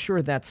I'm not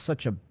sure that's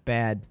such a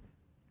bad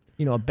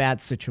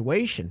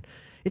situation.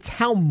 It's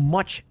how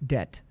much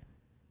debt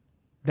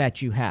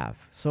that you have.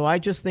 So I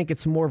just think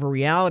it's more of a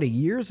reality.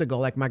 Years ago,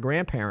 like my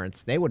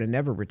grandparents, they would have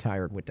never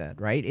retired with that,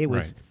 right? It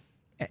was,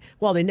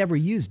 well, they never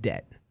used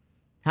debt.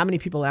 How many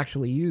people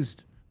actually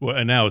used? Well,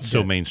 and now it's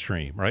so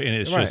mainstream, right? And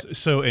it's just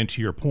so. And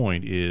to your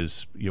point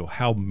is,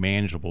 how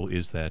manageable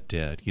is that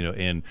debt?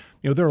 And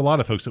there are a lot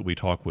of folks that we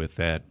talk with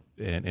that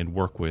and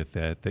work with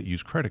that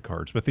use credit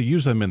cards, but they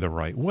use them in the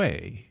right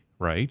way.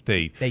 Right?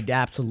 They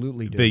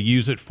absolutely do. They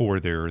use it for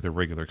their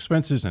regular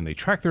expenses, and they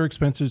track their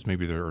expenses.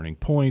 Maybe they're earning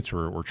points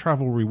or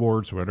travel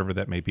rewards or whatever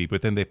that may be.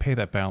 But then they pay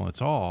that balance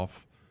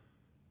off,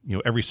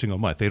 every single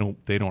month. They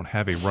don't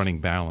have a running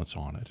balance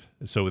on it.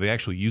 So they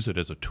actually use it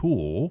as a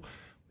tool,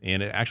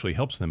 and it actually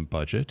helps them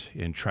budget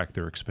and track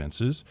their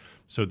expenses.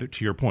 So that,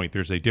 to your point,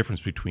 there's a difference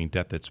between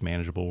debt that's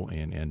manageable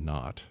and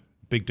not.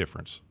 Big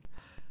difference.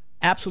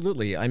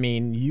 Absolutely. I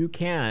mean, you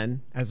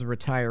can, as a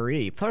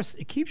retiree, plus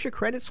it keeps your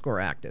credit score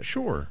active.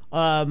 Sure.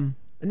 And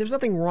there's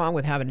nothing wrong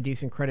with having a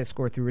decent credit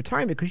score through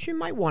retirement because you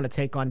might want to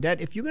take on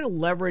debt. If you're going to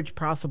leverage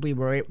possibly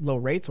low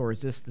rates, or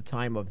is this the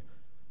time of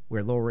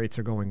where low rates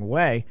are going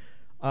away,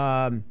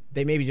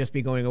 they maybe just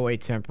be going away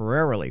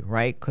temporarily,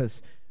 right?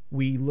 Because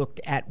we looked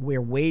at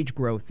where wage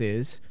growth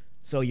is.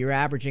 So you're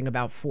averaging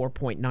about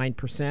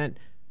 4.9%.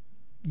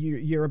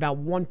 You're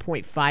about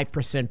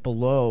 1.5%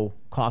 below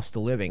cost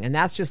of living, and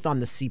that's just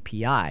on the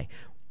CPI.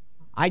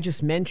 I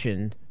just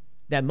mentioned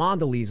that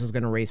Mondelez was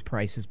going to raise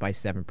prices by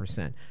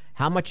 7%.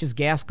 How much has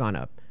gas gone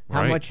up?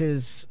 How much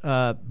is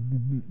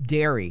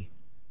dairy,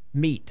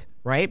 meat,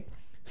 right?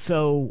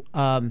 So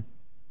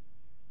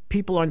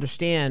people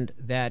understand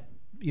that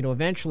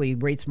eventually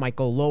rates might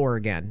go lower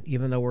again,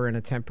 even though we're in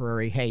a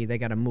temporary, hey, they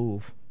got to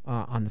move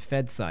on the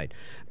Fed side.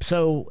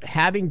 So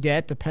having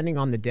debt, depending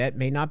on the debt,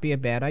 may not be a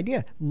bad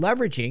idea.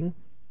 Leveraging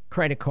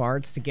credit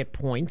cards to get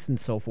points and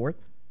so forth,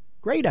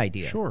 great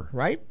idea. Sure.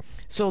 Right?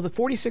 So the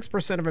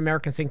 46% of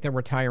Americans think they'll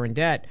retire in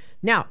debt.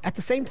 Now, at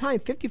the same time,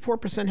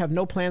 54% have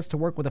no plans to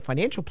work with a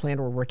financial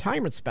planner or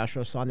retirement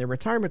specialist on their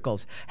retirement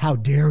goals. How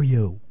dare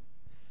you?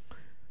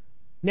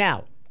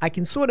 Now, I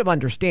can sort of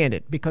understand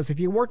it because if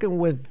you're working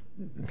with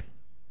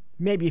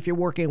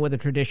a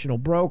traditional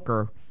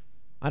broker,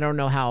 I don't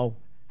know how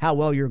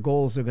well your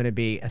goals are going to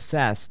be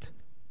assessed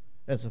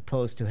as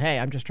opposed to, hey,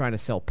 I'm just trying to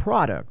sell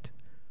product.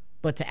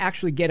 But to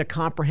actually get a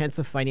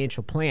comprehensive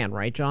financial plan,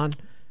 right, John?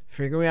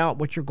 Figuring out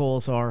what your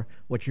goals are,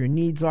 what your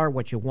needs are,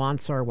 what your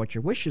wants are, what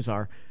your wishes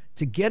are,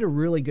 to get a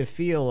really good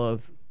feel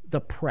of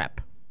the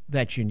prep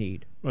that you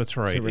need. That's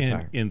right. to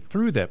retire. And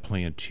through that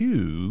plan,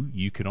 too,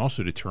 you can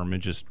also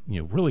determine just,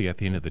 really at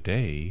the end of the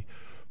day,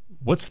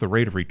 what's the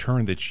rate of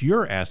return that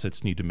your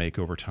assets need to make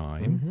over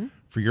time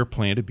for your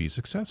plan to be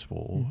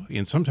successful.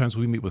 And sometimes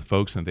we meet with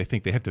folks and they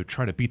think they have to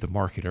try to beat the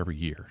market every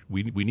year.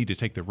 We need to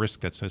take the risk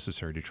that's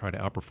necessary to try to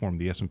outperform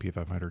the S&P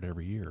 500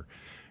 every year.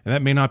 And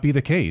that may not be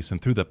the case.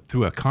 And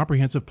through a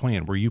comprehensive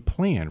plan where you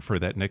plan for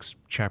that next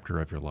chapter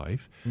of your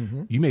life,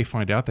 you may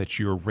find out that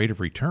your rate of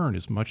return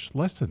is much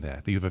less than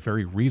that you have a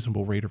very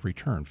reasonable rate of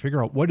return.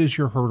 Figure out what is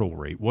your hurdle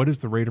rate, what is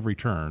the rate of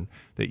return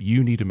that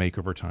you need to make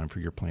over time for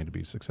your plan to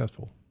be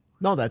successful.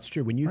 No, that's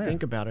true. When you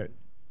think about it,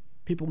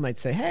 people might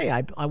say, hey,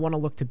 I want to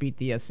look to beat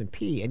the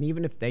S&P. And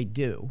even if they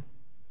do,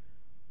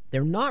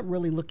 they're not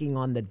really looking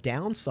on the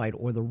downside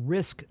or the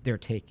risk they're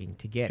taking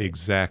to get it.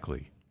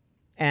 Exactly.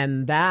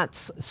 And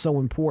that's so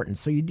important.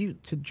 So you do,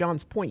 to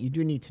John's point, you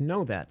do need to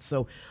know that.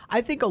 So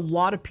I think a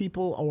lot of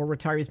people or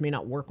retirees may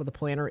not work with a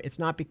planner. It's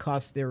not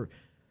because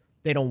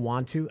they don't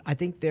want to. I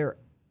think they're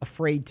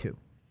afraid to,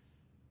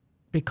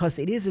 because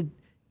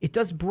it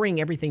does bring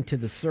everything to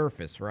the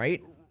surface,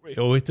 right?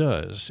 Oh, it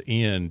does.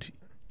 And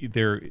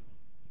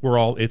we're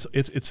all,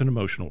 it's an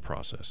emotional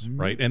process,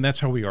 right? And that's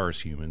how we are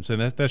as humans.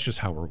 And that's just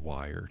how we're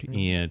wired.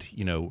 And,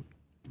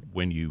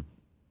 when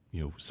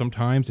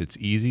sometimes it's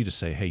easy to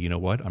say, hey, you know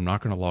what? I'm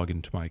not going to log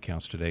into my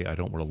accounts today. I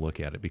don't want to look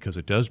at it, because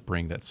it does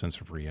bring that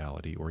sense of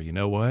reality. Or, you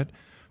know what?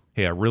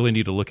 Hey, I really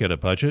need to look at a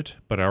budget,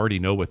 but I already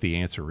know what the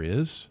answer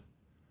is.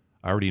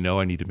 I already know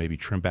I need to maybe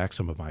trim back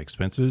some of my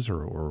expenses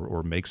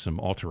or make some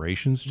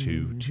alterations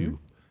to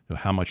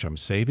how much I'm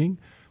saving.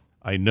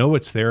 I know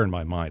it's there in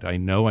my mind. I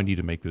know I need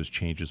to make those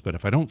changes. But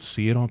if I don't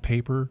see it on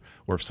paper,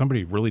 or if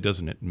somebody really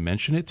doesn't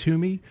mention it to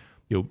me,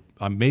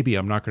 maybe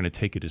I'm not going to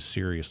take it as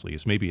seriously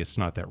as maybe it's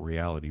not that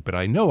reality. But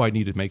I know I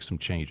need to make some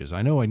changes.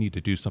 I know I need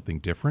to do something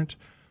different.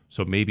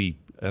 So maybe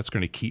that's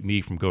going to keep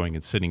me from going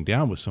and sitting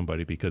down with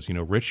somebody because,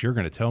 Rich, you're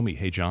going to tell me,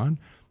 hey, John,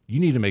 you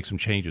need to make some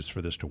changes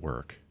for this to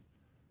work.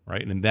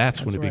 Right? And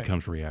that's when it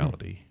becomes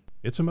reality.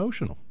 It's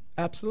emotional.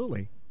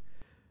 Absolutely.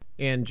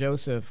 And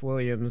Joseph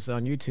Williams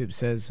on YouTube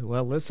says,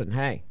 well, listen,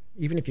 hey,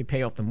 even if you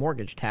pay off the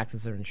mortgage,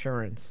 taxes or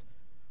insurance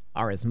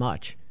are as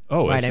much.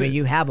 Oh, right. I mean,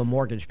 you have a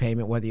mortgage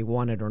payment whether you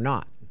want it or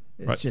not.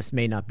 It just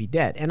may not be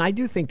debt. And I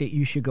do think that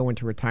you should go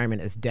into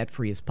retirement as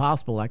debt-free as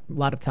possible. Like a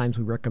lot of times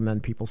we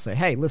recommend people say,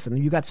 hey, listen,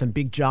 you got some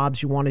big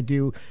jobs you want to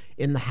do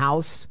in the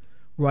house,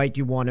 right?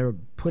 You want to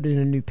put in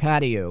a new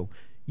patio.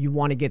 You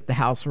want to get the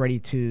house ready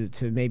to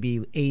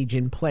maybe age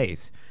in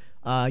place.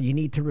 You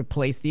need to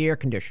replace the air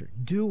conditioner.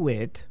 Do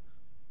it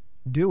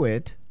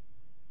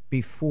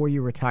before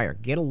you retire.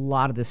 Get a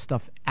lot of this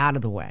stuff out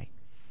of the way.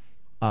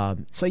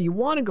 So you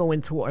want to go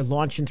into or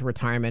launch into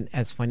retirement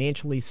as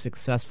financially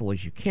successful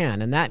as you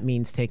can, and that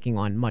means taking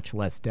on much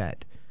less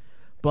debt.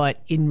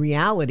 But in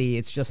reality,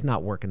 it's just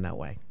not working that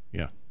way.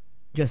 Yeah.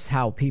 Just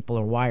how people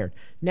are wired.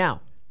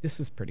 Now, this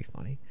is pretty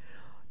funny.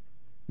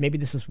 Maybe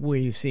this is where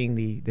you're seeing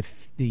the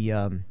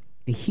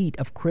heat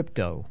of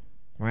crypto,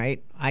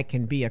 right? I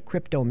can be a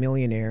crypto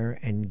millionaire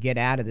and get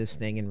out of this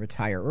thing and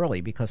retire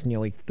early, because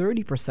nearly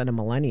 30% of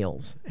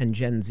millennials and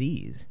Gen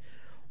Zs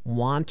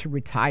want to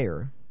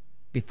retire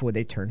before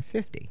they turn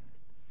 50.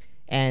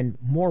 And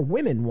more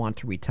women want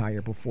to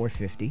retire before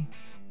 50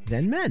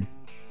 than men.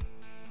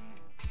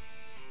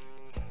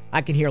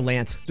 I can hear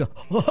Lance. Yeah,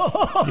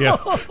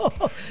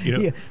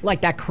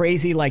 like that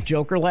crazy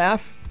Joker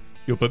laugh.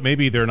 But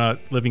maybe they're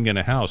not living in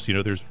a house.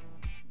 There's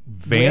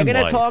van life. We're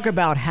going to talk life.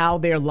 about how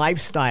their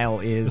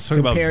lifestyle is Let's talk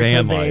about compared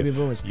van to baby life.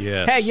 boomers.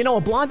 Yes. Hey,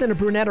 a blonde and a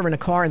brunette are in a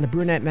car, and the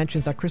brunette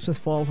mentions that Christmas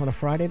falls on a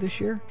Friday this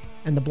year.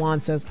 And the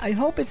blonde says, I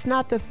hope it's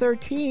not the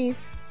 13th.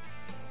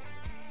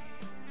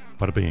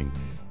 Bada bing.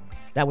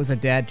 That was a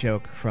dad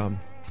joke from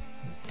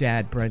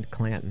Dad Brent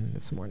Clanton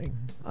this morning.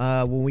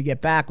 When we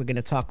get back, we're going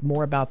to talk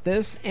more about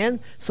this and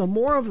some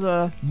more of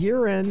the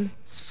year-end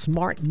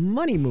smart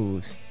money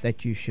moves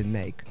that you should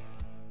make.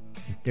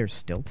 There's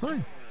still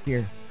time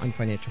here on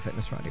Financial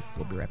Fitness Friday.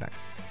 We'll be right back.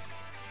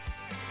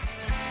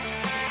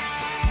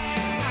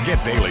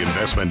 Get daily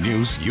investment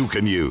news you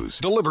can use,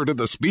 delivered at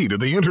the speed of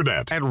the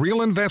internet at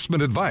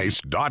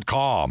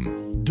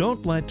realinvestmentadvice.com.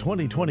 Don't let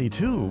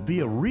 2022 be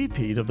a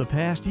repeat of the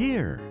past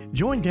year.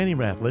 Join Danny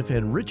Ratliff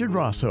and Richard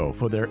Rosso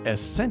for their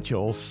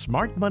essential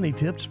smart money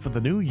tips for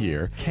the new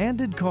year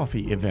Candid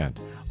Coffee event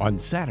on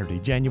Saturday,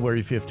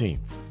 January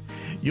 15th.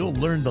 You'll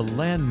learn the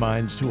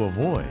landmines to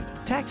avoid,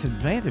 tax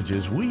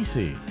advantages we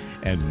see,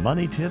 and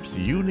money tips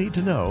you need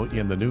to know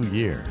in the new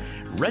year.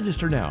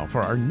 Register now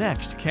for our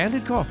next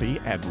Candid Coffee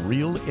at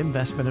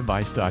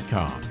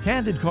realinvestmentadvice.com.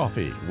 Candid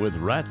Coffee with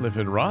Ratliff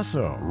and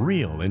Rosso,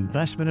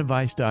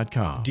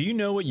 realinvestmentadvice.com. Do you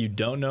know what you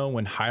don't know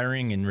when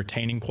hiring and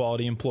retaining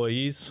quality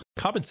employees?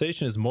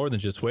 Compensation is more than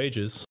just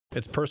wages.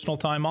 It's personal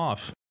time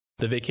off,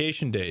 the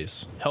vacation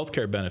days,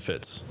 healthcare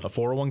benefits, a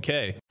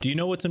 401k. Do you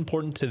know what's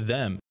important to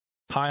them?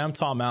 Hi, I'm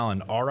Tom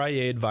Allen,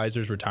 RIA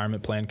Advisors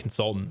Retirement Plan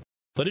Consultant.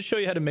 Let us show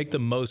you how to make the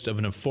most of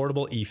an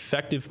affordable,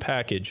 effective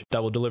package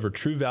that will deliver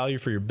true value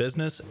for your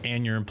business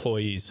and your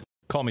employees.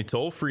 Call me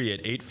toll free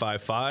at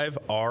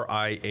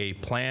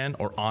 855-RIA-PLAN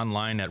or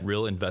online at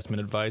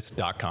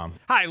realinvestmentadvice.com.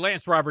 Hi,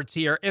 Lance Roberts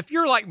here. If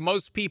you're like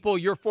most people,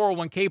 your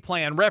 401k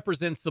plan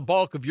represents the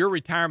bulk of your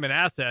retirement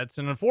assets.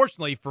 And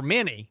unfortunately for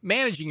many,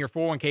 managing your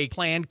 401k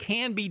plan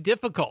can be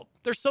difficult.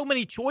 There's so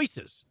many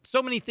choices,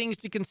 so many things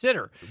to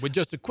consider. With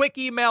just a quick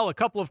email, a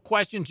couple of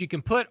questions, you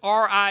can put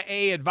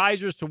RIA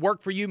advisors to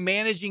work for you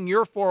managing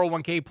your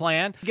 401k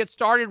plan. Get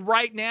started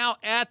right now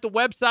at the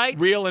website,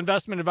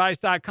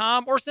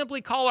 realinvestmentadvice.com, or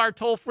simply call our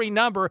toll-free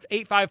number,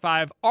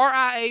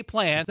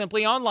 855-RIA-PLAN,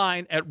 simply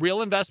online at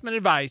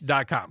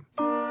realinvestmentadvice.com.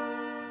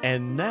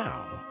 And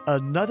now,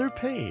 another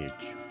page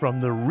from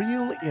the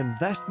Real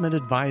Investment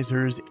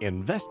Advisors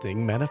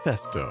Investing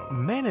Manifesto.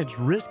 Manage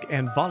risk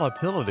and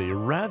volatility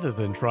rather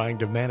than trying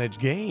to manage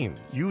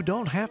gains. You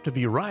don't have to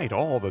be right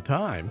all the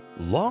time.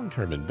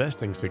 Long-term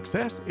investing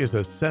success is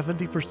a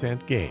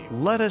 70% gain.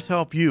 Let us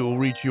help you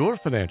reach your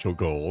financial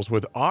goals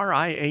with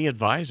RIA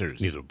Advisors.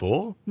 Neither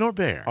bull nor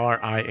bear.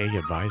 RIA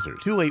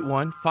Advisors,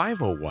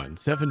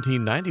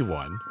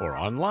 281-501-1791 or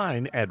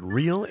online at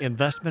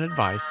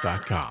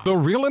realinvestmentadvice.com. The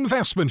Real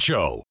Investment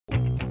Show.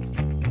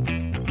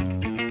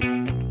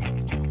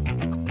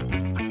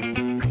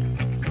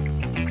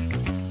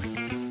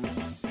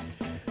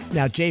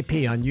 Now,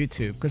 JP on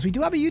YouTube, because we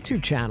do have a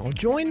YouTube channel.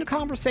 Join the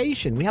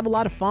conversation. We have a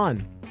lot of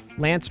fun.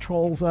 Lance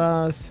trolls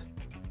us.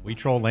 We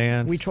troll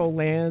Lance. We troll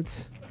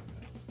Lance.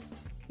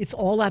 It's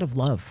all out of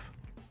love.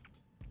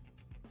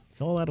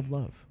 It's all out of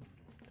love.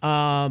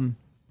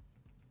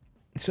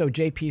 So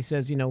JP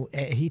says,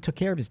 he took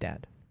care of his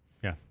dad.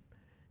 Yeah.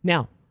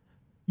 Now,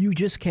 you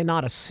just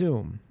cannot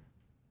assume.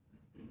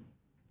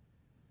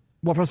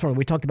 Well, first of all,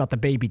 we talked about the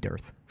baby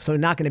dearth. So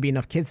not going to be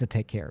enough kids to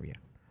take care of you.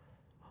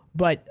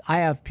 But I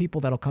have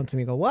people that'll come to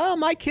me and go, well,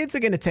 my kids are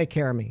going to take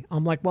care of me.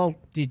 I'm like, well,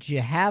 did you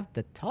have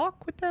the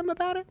talk with them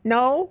about it?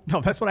 No.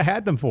 No, that's what I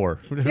had them for.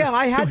 Yeah,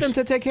 I had them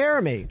to take care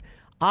of me.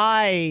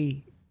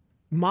 My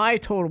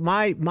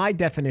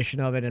definition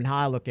of it and how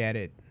I look at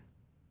it,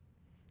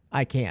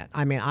 I can't.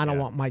 I mean, I don't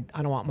want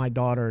my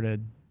daughter to,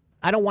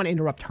 I don't want to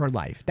interrupt her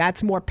life.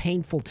 That's more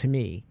painful to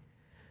me.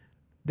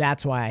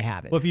 That's why I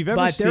have it. Well, if you've ever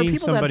but there are seen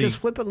people somebody that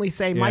just flippantly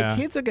say, my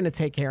kids are going to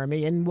take care of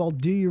me. And well,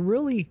 do you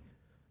really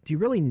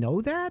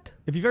know that?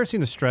 If you've ever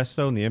seen the stress,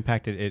 though, and the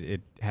impact it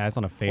has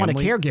on a family. On a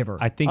caregiver.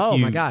 I think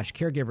my gosh,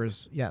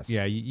 caregivers, yes.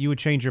 Yeah, you would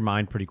change your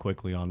mind pretty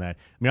quickly on that. I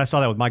mean, I saw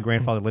that with my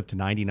grandfather, lived to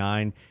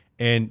 99,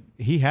 and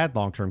he had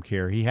long-term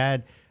care. He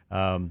had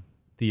but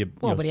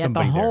he had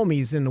the home.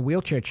 He's in the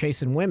wheelchair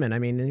chasing women. I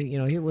mean,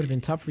 it would have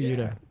been tough for you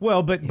to.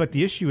 Well, but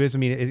the issue is, I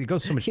mean, it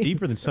goes so much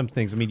deeper than some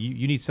things. I mean,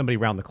 you need somebody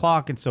around the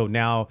clock, and so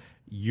now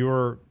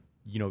you're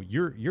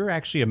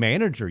actually a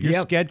manager.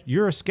 You're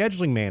a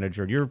scheduling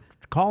manager. You're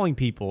calling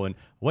people and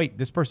wait,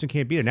 this person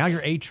can't be there. Now you're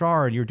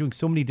HR and you're doing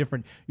so many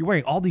different. You're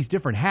wearing all these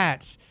different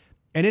hats,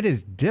 and it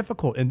is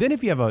difficult. And then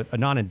if you have a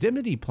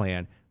non-indemnity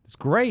plan, it's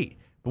great.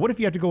 But what if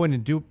you have to go in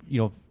and do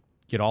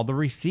get all the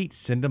receipts,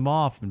 send them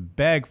off, and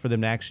beg for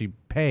them to actually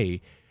pay?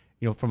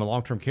 From a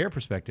long-term care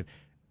perspective,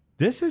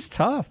 this is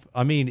tough.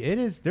 I mean, it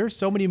is. There's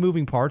so many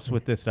moving parts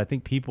with this that I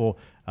think people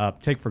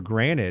take for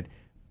granted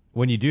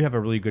when you do have a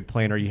really good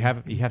plan or you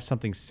have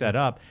something set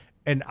up.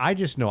 And I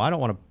just know I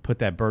don't want to put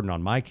that burden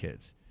on my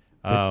kids.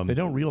 They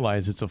don't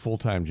realize it's a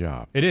full-time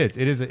job. It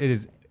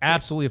is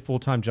absolutely a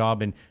full-time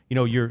job. And,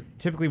 you're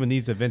typically when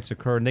these events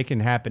occur, and they can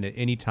happen at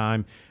any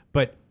time,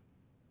 but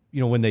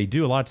when they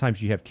do, a lot of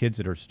times you have kids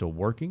that are still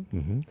working.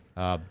 Mm-hmm.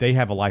 They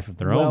have a life of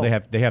their own.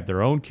 They have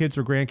their own kids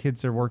or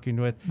grandkids they're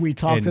working with. We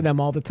talk to them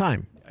all the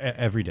time.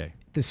 Every day.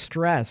 The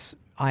stress,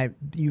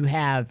 you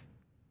have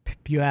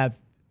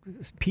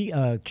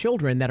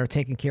children that are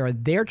taking care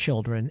of their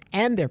children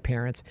and their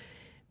parents.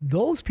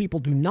 Those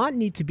people do not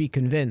need to be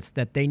convinced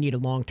that they need a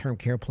long-term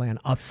care plan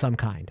of some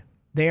kind.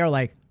 They are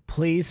like,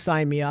 please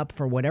sign me up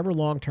for whatever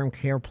long-term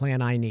care plan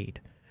I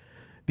need,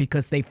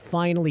 because they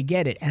finally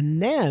get it.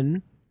 And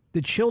then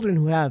the children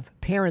who have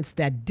parents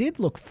that did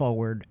look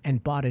forward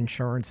and bought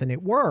insurance and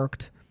it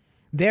worked,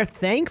 they're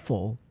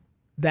thankful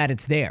that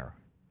it's there.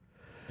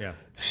 Yeah.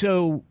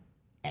 So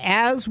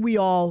as we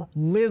all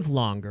live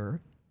longer,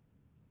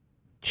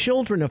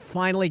 children are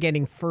finally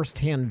getting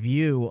firsthand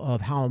view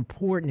of how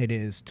important it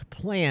is to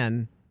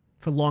plan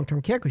for long-term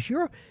care, because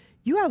you're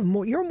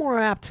more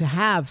apt to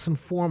have some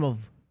form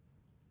of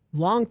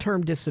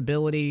long-term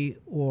disability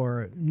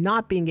or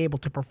not being able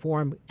to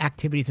perform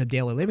activities of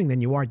daily living than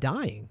you are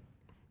dying.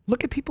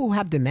 Look at people who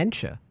have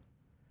dementia,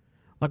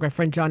 like my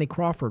friend Johnny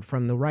Crawford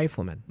from The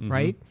Rifleman, mm-hmm.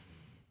 right?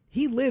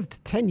 He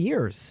lived 10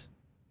 years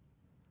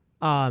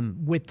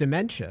with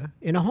dementia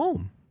in a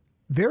home,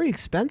 very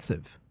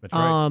expensive. That's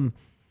right.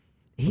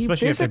 He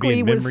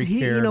physically was,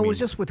 was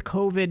just with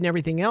COVID and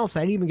everything else.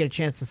 I didn't even get a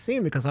chance to see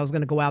him because I was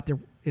going to go out there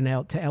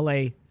to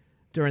LA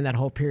during that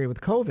whole period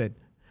with COVID.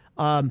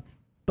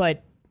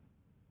 But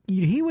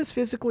he was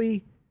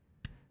physically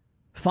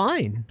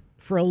fine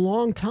for a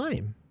long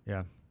time.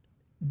 Yeah.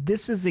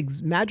 This is,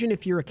 imagine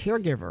if you're a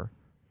caregiver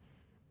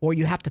or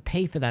you have to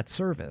pay for that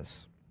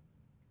service.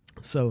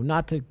 So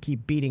not to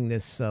keep beating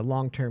this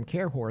long-term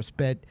care horse,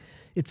 but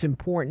it's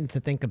important to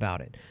think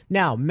about it.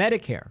 Now,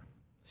 Medicare,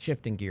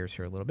 shifting gears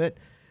here a little bit.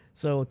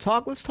 So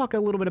let's talk a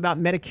little bit about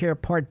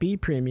Medicare Part B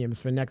premiums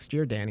for next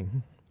year, Danny.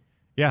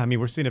 Yeah, I mean,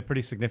 we're seeing a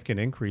pretty significant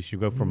increase. You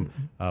go from,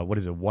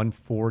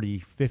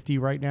 140.50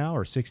 right now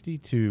or 60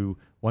 to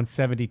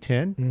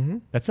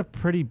 170.10. That's a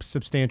pretty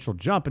substantial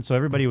jump. And so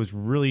everybody was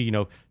really,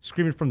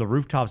 screaming from the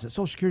rooftops that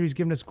Social Security's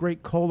giving us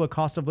great COLA,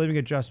 cost of living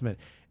adjustment.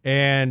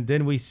 And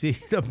then we see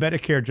the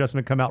Medicare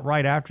adjustment come out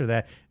right after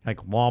that, like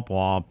womp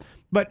womp.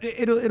 But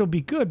it'll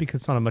be good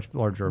because it's on a much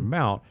larger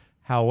amount.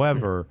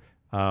 However,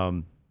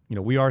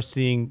 we are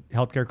seeing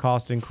healthcare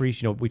costs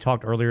increase. We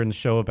talked earlier in the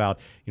show about,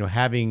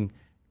 having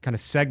kind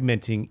of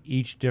segmenting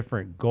each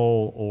different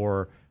goal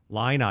or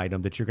line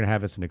item that you're going to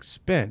have as an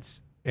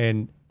expense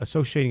and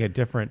associating a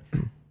different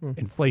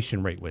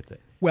inflation rate with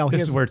it. Well,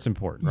 this is where it's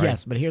important, right?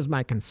 Yes, but here's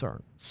my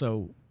concern.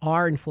 So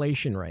our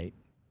inflation rate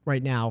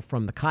right now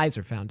from the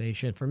Kaiser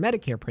Foundation for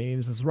Medicare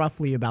premiums is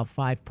roughly about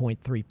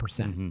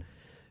 5.3%.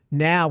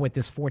 Now with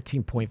this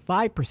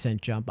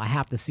 14.5% jump, I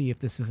have to see if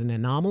this is an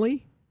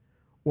anomaly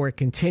or it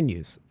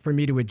continues for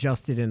me to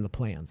adjust it in the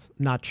plans.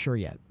 Not sure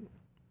yet.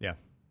 Yeah.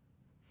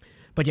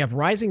 But you have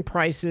rising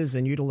prices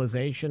and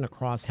utilization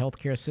across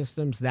healthcare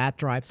systems. That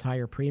drives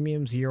higher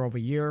premiums year over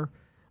year.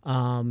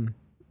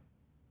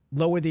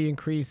 Lower the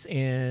increase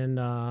in,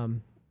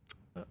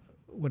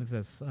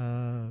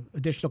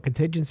 additional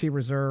contingency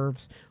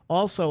reserves.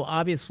 Also,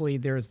 obviously,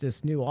 there's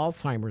this new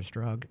Alzheimer's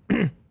drug,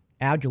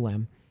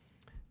 Aduhelm,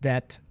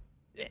 that,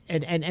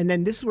 and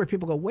then this is where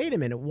people go, wait a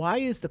minute, why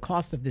is the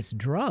cost of this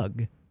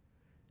drug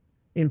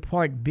in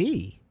Part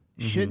B?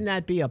 Shouldn't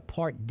that be a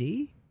Part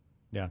D?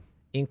 Yeah.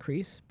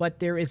 Increase? But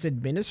there is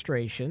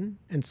administration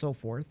and so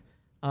forth,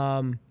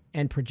 and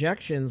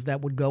projections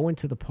that would go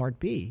into the Part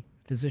B,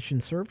 physician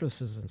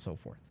services and so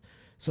forth.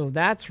 So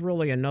that's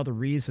really another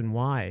reason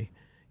why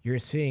you're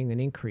seeing an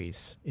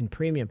increase in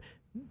premium.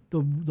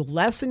 The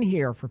lesson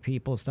here for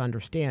people is to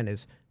understand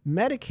is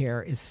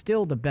Medicare is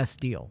still the best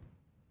deal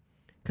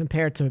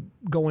compared to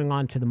going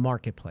on to the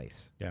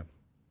marketplace. Yeah.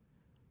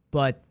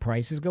 But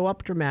prices go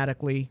up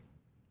dramatically.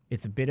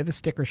 It's a bit of a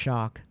sticker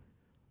shock.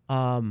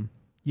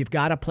 You've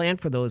got to plan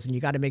for those, and you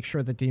got to make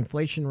sure that the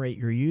inflation rate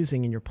you're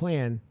using in your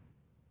plan,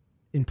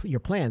 your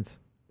plans,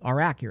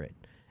 are accurate.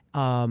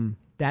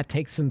 That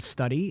takes some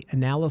study,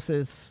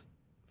 analysis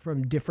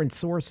from different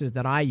sources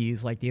that I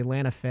use, like the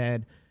Atlanta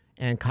Fed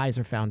and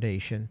Kaiser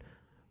Foundation,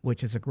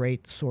 which is a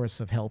great source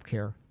of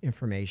healthcare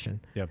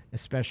information,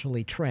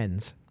 especially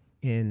trends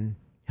in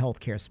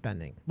healthcare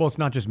spending. Well, it's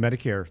not just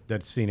Medicare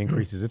that's seeing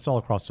increases. It's all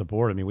across the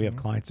board. I mean, we have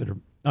clients that are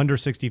under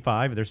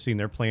 65. They're seeing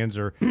their plans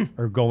are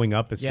going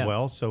up as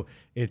well. So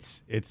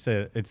it's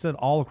an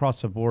all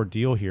across the board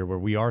deal here where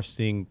we are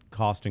seeing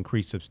cost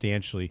increase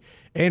substantially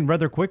and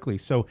rather quickly.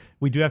 So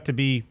we do have to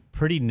be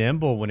pretty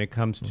nimble when it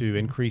comes to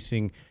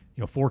increasing,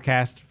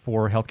 forecast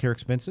for healthcare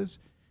expenses.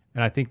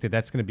 And I think that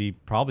that's going to be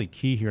probably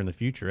key here in the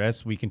future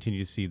as we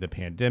continue to see the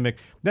pandemic.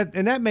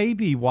 That may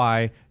be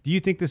why. Do you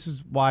think this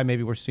is why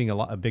maybe we're seeing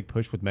a big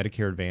push with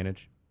Medicare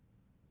Advantage?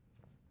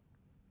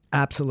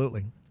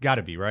 Absolutely. Got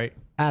to be, right?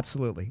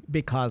 Absolutely.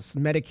 Because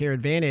Medicare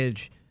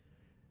Advantage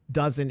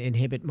doesn't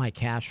inhibit my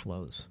cash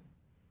flows.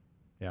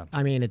 Yeah.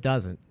 I mean, it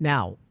doesn't.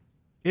 Now,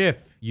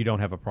 if you don't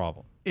have a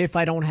problem. If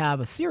I don't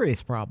have a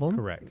serious problem.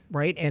 Correct.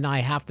 Right? And I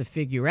have to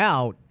figure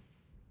out,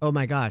 oh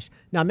my gosh.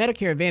 Now,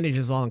 Medicare Advantage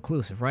is all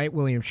inclusive, right?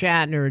 William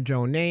Shatner,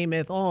 Joe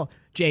Namath, all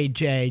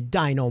JJ,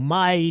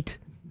 Dynamite.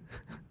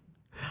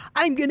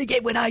 I'm going to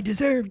get what I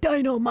deserve,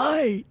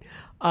 Dynamite.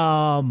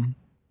 Medicare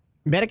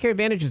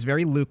Advantage is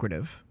very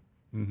lucrative.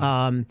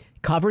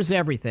 Covers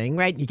everything,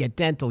 right? You get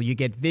dental, you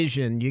get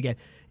vision, you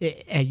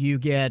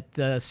get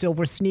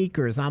silver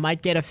sneakers. I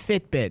might get a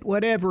Fitbit,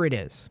 whatever it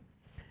is.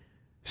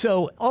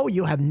 So,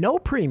 you have no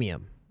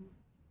premium,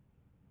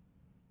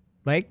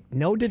 like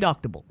no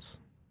deductibles.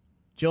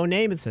 Joe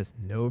Namath says,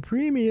 no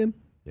premium,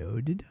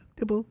 no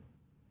deductible.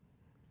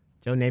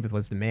 Joe Namath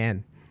was the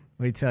man.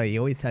 Let me tell you, he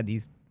always had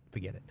these,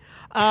 forget it.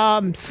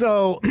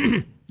 So,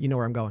 you know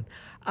where I'm going.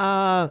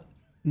 Now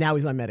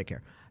he's on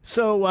Medicare.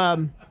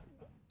 So,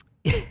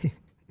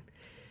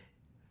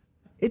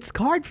 it's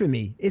hard for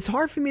me. It's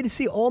hard for me to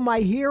see all my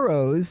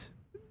heroes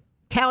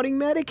counting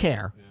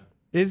Medicare. Yeah.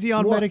 Is he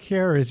on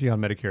Medicare or is he on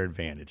Medicare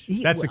Advantage?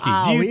 That's the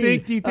key. Do you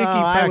think he practiced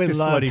I would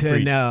love to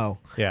preach? know.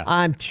 Yeah.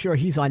 I'm sure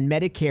he's on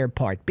Medicare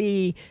Part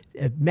B,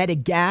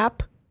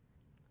 Medigap.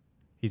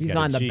 He's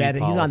on the better.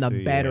 He's on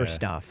the better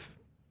stuff.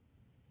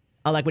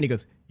 I like when he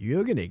goes,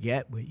 "You're gonna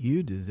get what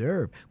you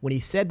deserve." When he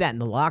said that in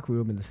the locker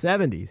room in the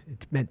 '70s,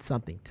 it meant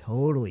something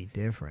totally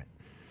different.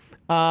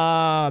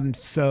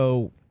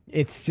 So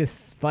it's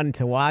just fun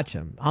to watch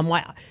him. I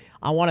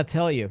want to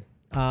tell you,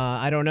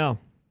 I don't know.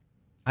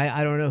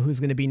 I don't know who's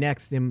going to be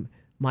next in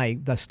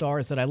the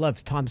stars that I love.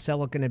 Is Tom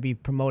Selleck going to be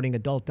promoting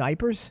adult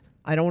diapers?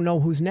 I don't know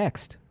who's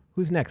next.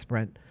 Who's next,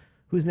 Brent?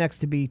 Who's next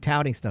to be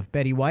touting stuff?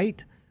 Betty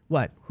White?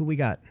 What? Who we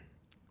got?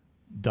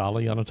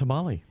 Dolly on a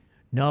tamale.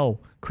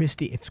 No,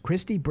 Christy. If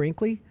Christy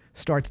Brinkley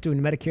starts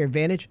doing Medicare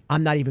Advantage,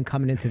 I'm not even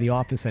coming into the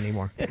office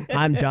anymore.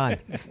 I'm done.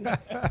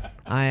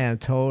 I am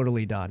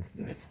totally done.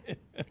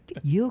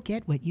 You'll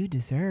get what you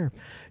deserve.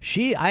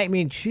 She's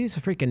a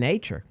freak of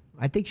nature.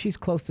 I think she's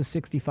close to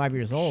 65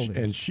 years old.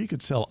 And she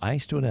could sell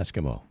ice to an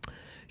Eskimo.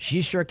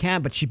 She sure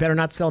can, but she better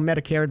not sell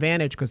Medicare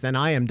Advantage because then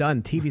I am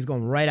done. TV's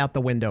going right out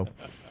the window.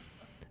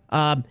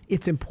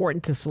 It's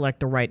important to select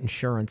the right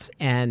insurance,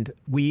 and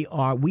we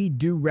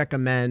do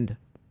recommend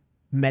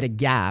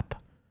Medigap,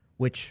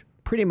 which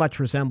pretty much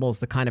resembles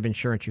the kind of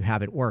insurance you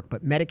have at work.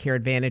 But Medicare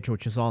Advantage,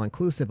 which is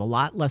all-inclusive, a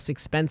lot less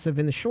expensive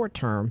in the short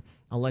term,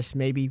 unless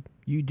maybe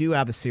you do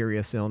have a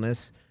serious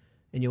illness,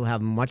 and you'll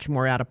have much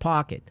more out of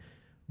pocket.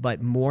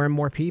 But more and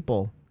more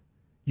people,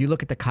 you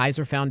look at the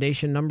Kaiser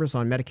Foundation numbers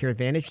on Medicare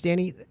Advantage,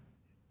 Danny,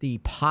 the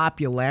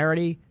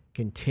popularity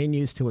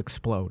continues to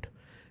explode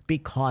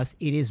because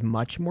it is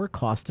much more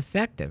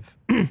cost-effective.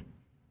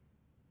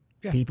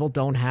 People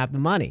don't have the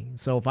money.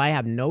 So if I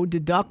have no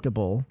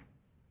deductible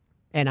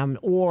and I'm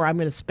going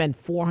to spend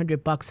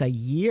 $400 a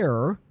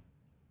year,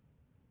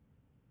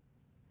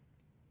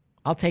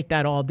 I'll take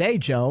that all day,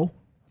 Joe.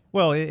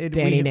 Well,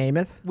 Danny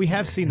Namath. We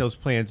have seen those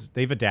plans.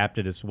 They've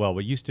adapted as well.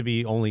 What used to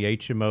be only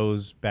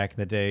HMOs back in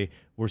the day,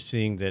 we're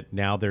seeing that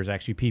now there's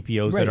actually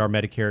PPOs that are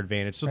Medicare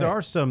Advantage. So there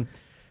are some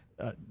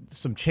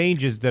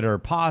changes that are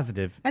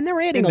positive. And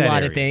they're adding a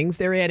lot of things.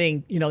 They're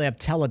adding, they have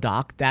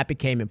Teladoc. That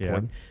became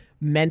important. Yeah.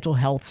 Mental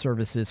health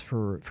services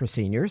for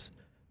seniors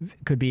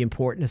could be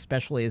important,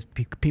 especially as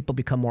people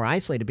become more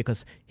isolated,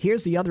 because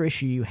here's the other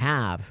issue you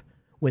have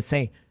with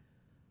saying,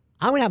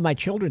 I'm going to have my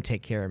children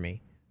take care of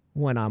me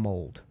when I'm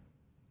old.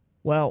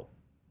 Well,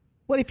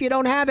 what if you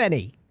don't have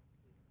any,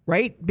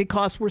 right?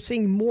 Because we're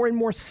seeing more and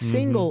more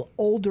single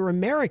older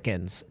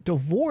Americans,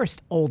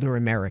 divorced older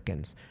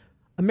Americans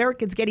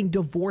getting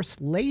divorced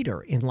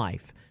later in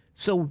life.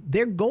 So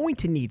they're going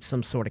to need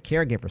some sort of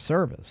caregiver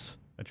service.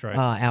 That's right.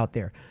 Out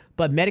there.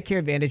 But Medicare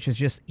Advantage is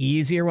just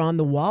easier on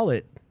the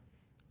wallet,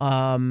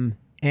 and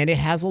it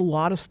has a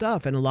lot of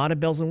stuff and a lot of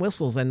bells and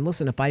whistles. And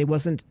listen, if I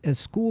wasn't as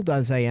schooled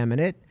as I am in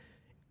it,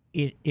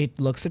 it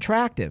looks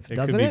attractive,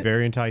 doesn't it? It could be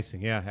very enticing.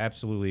 Yeah,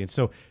 absolutely. And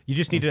so you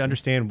just need to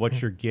understand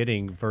what you're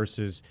getting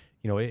versus,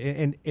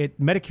 and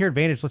Medicare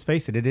Advantage, let's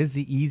face it, it is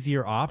the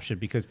easier option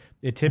because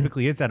it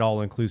typically is that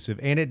all-inclusive,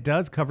 and it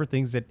does cover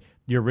things that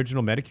the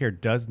original Medicare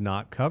does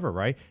not cover,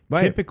 right?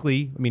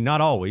 Typically,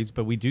 not always,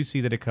 but we do see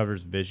that it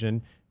covers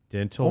vision,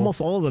 dental, almost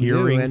all of them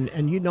hearing. Do.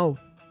 And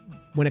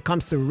when it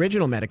comes to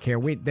original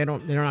Medicare,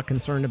 they're not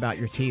concerned about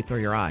your teeth or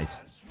your eyes.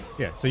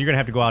 Yeah, so you're going to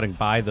have to go out and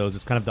buy those.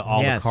 It's kind of the a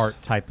la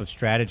carte type of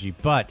strategy,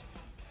 but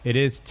it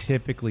is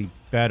typically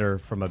better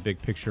from a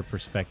big picture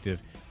perspective.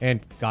 And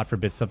God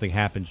forbid something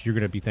happens, you're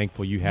going to be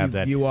thankful you have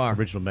that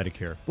original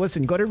Medicare.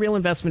 Listen, go to Real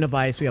Investment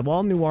Advice. We have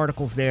all new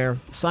articles there.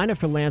 Sign up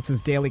for Lance's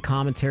daily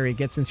commentary. It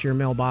gets into your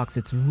mailbox.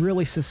 It's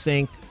really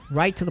succinct,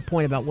 right to the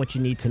point about what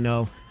you need to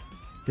know.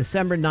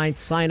 December 9th,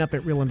 sign up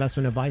at Real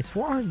Investment Advice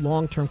for our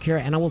long-term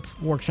care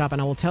workshop.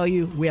 And I will tell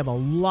you, we have a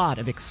lot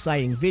of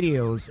exciting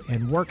videos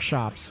and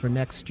workshops for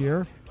next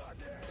year.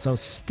 So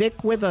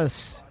stick with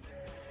us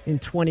in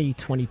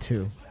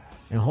 2022.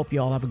 And I hope you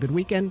all have a good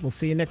weekend. We'll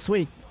see you next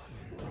week.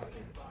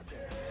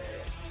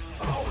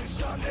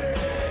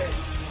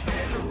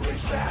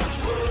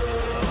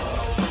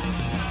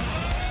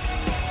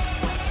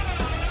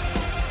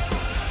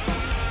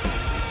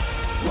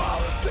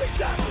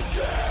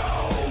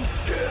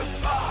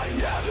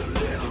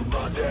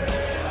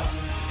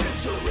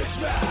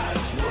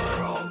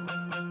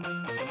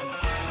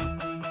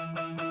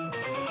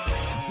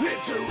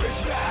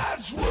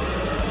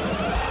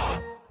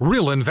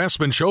 Real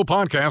Investment Show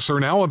podcasts are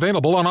now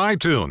available on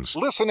iTunes.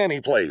 Listen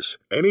anyplace,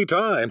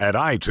 anytime at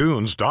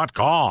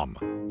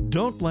iTunes.com.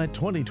 Don't let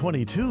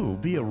 2022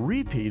 be a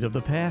repeat of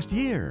the past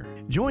year.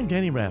 Join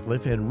Danny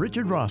Ratliff and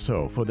Richard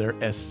Rosso for their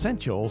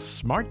essential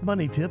smart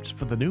money tips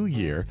for the new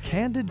year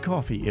Candid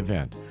Coffee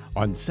event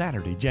on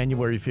Saturday,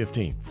 January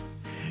 15th.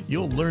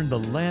 You'll learn the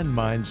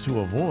landmines to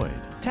avoid,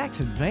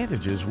 tax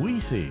advantages we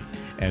see,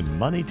 and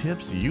money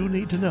tips you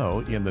need to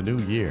know in the new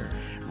year.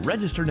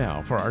 Register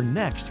now for our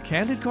next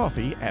Candid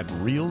Coffee at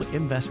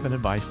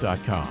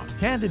realinvestmentadvice.com.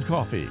 Candid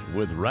Coffee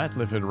with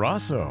Ratliff and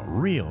Rosso.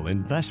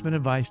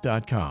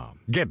 Realinvestmentadvice.com.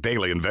 Get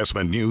daily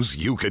investment news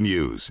you can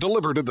use,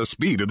 delivered at the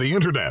speed of the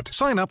internet.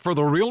 Sign up for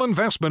the Real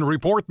Investment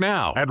Report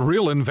now at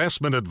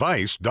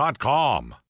realinvestmentadvice.com.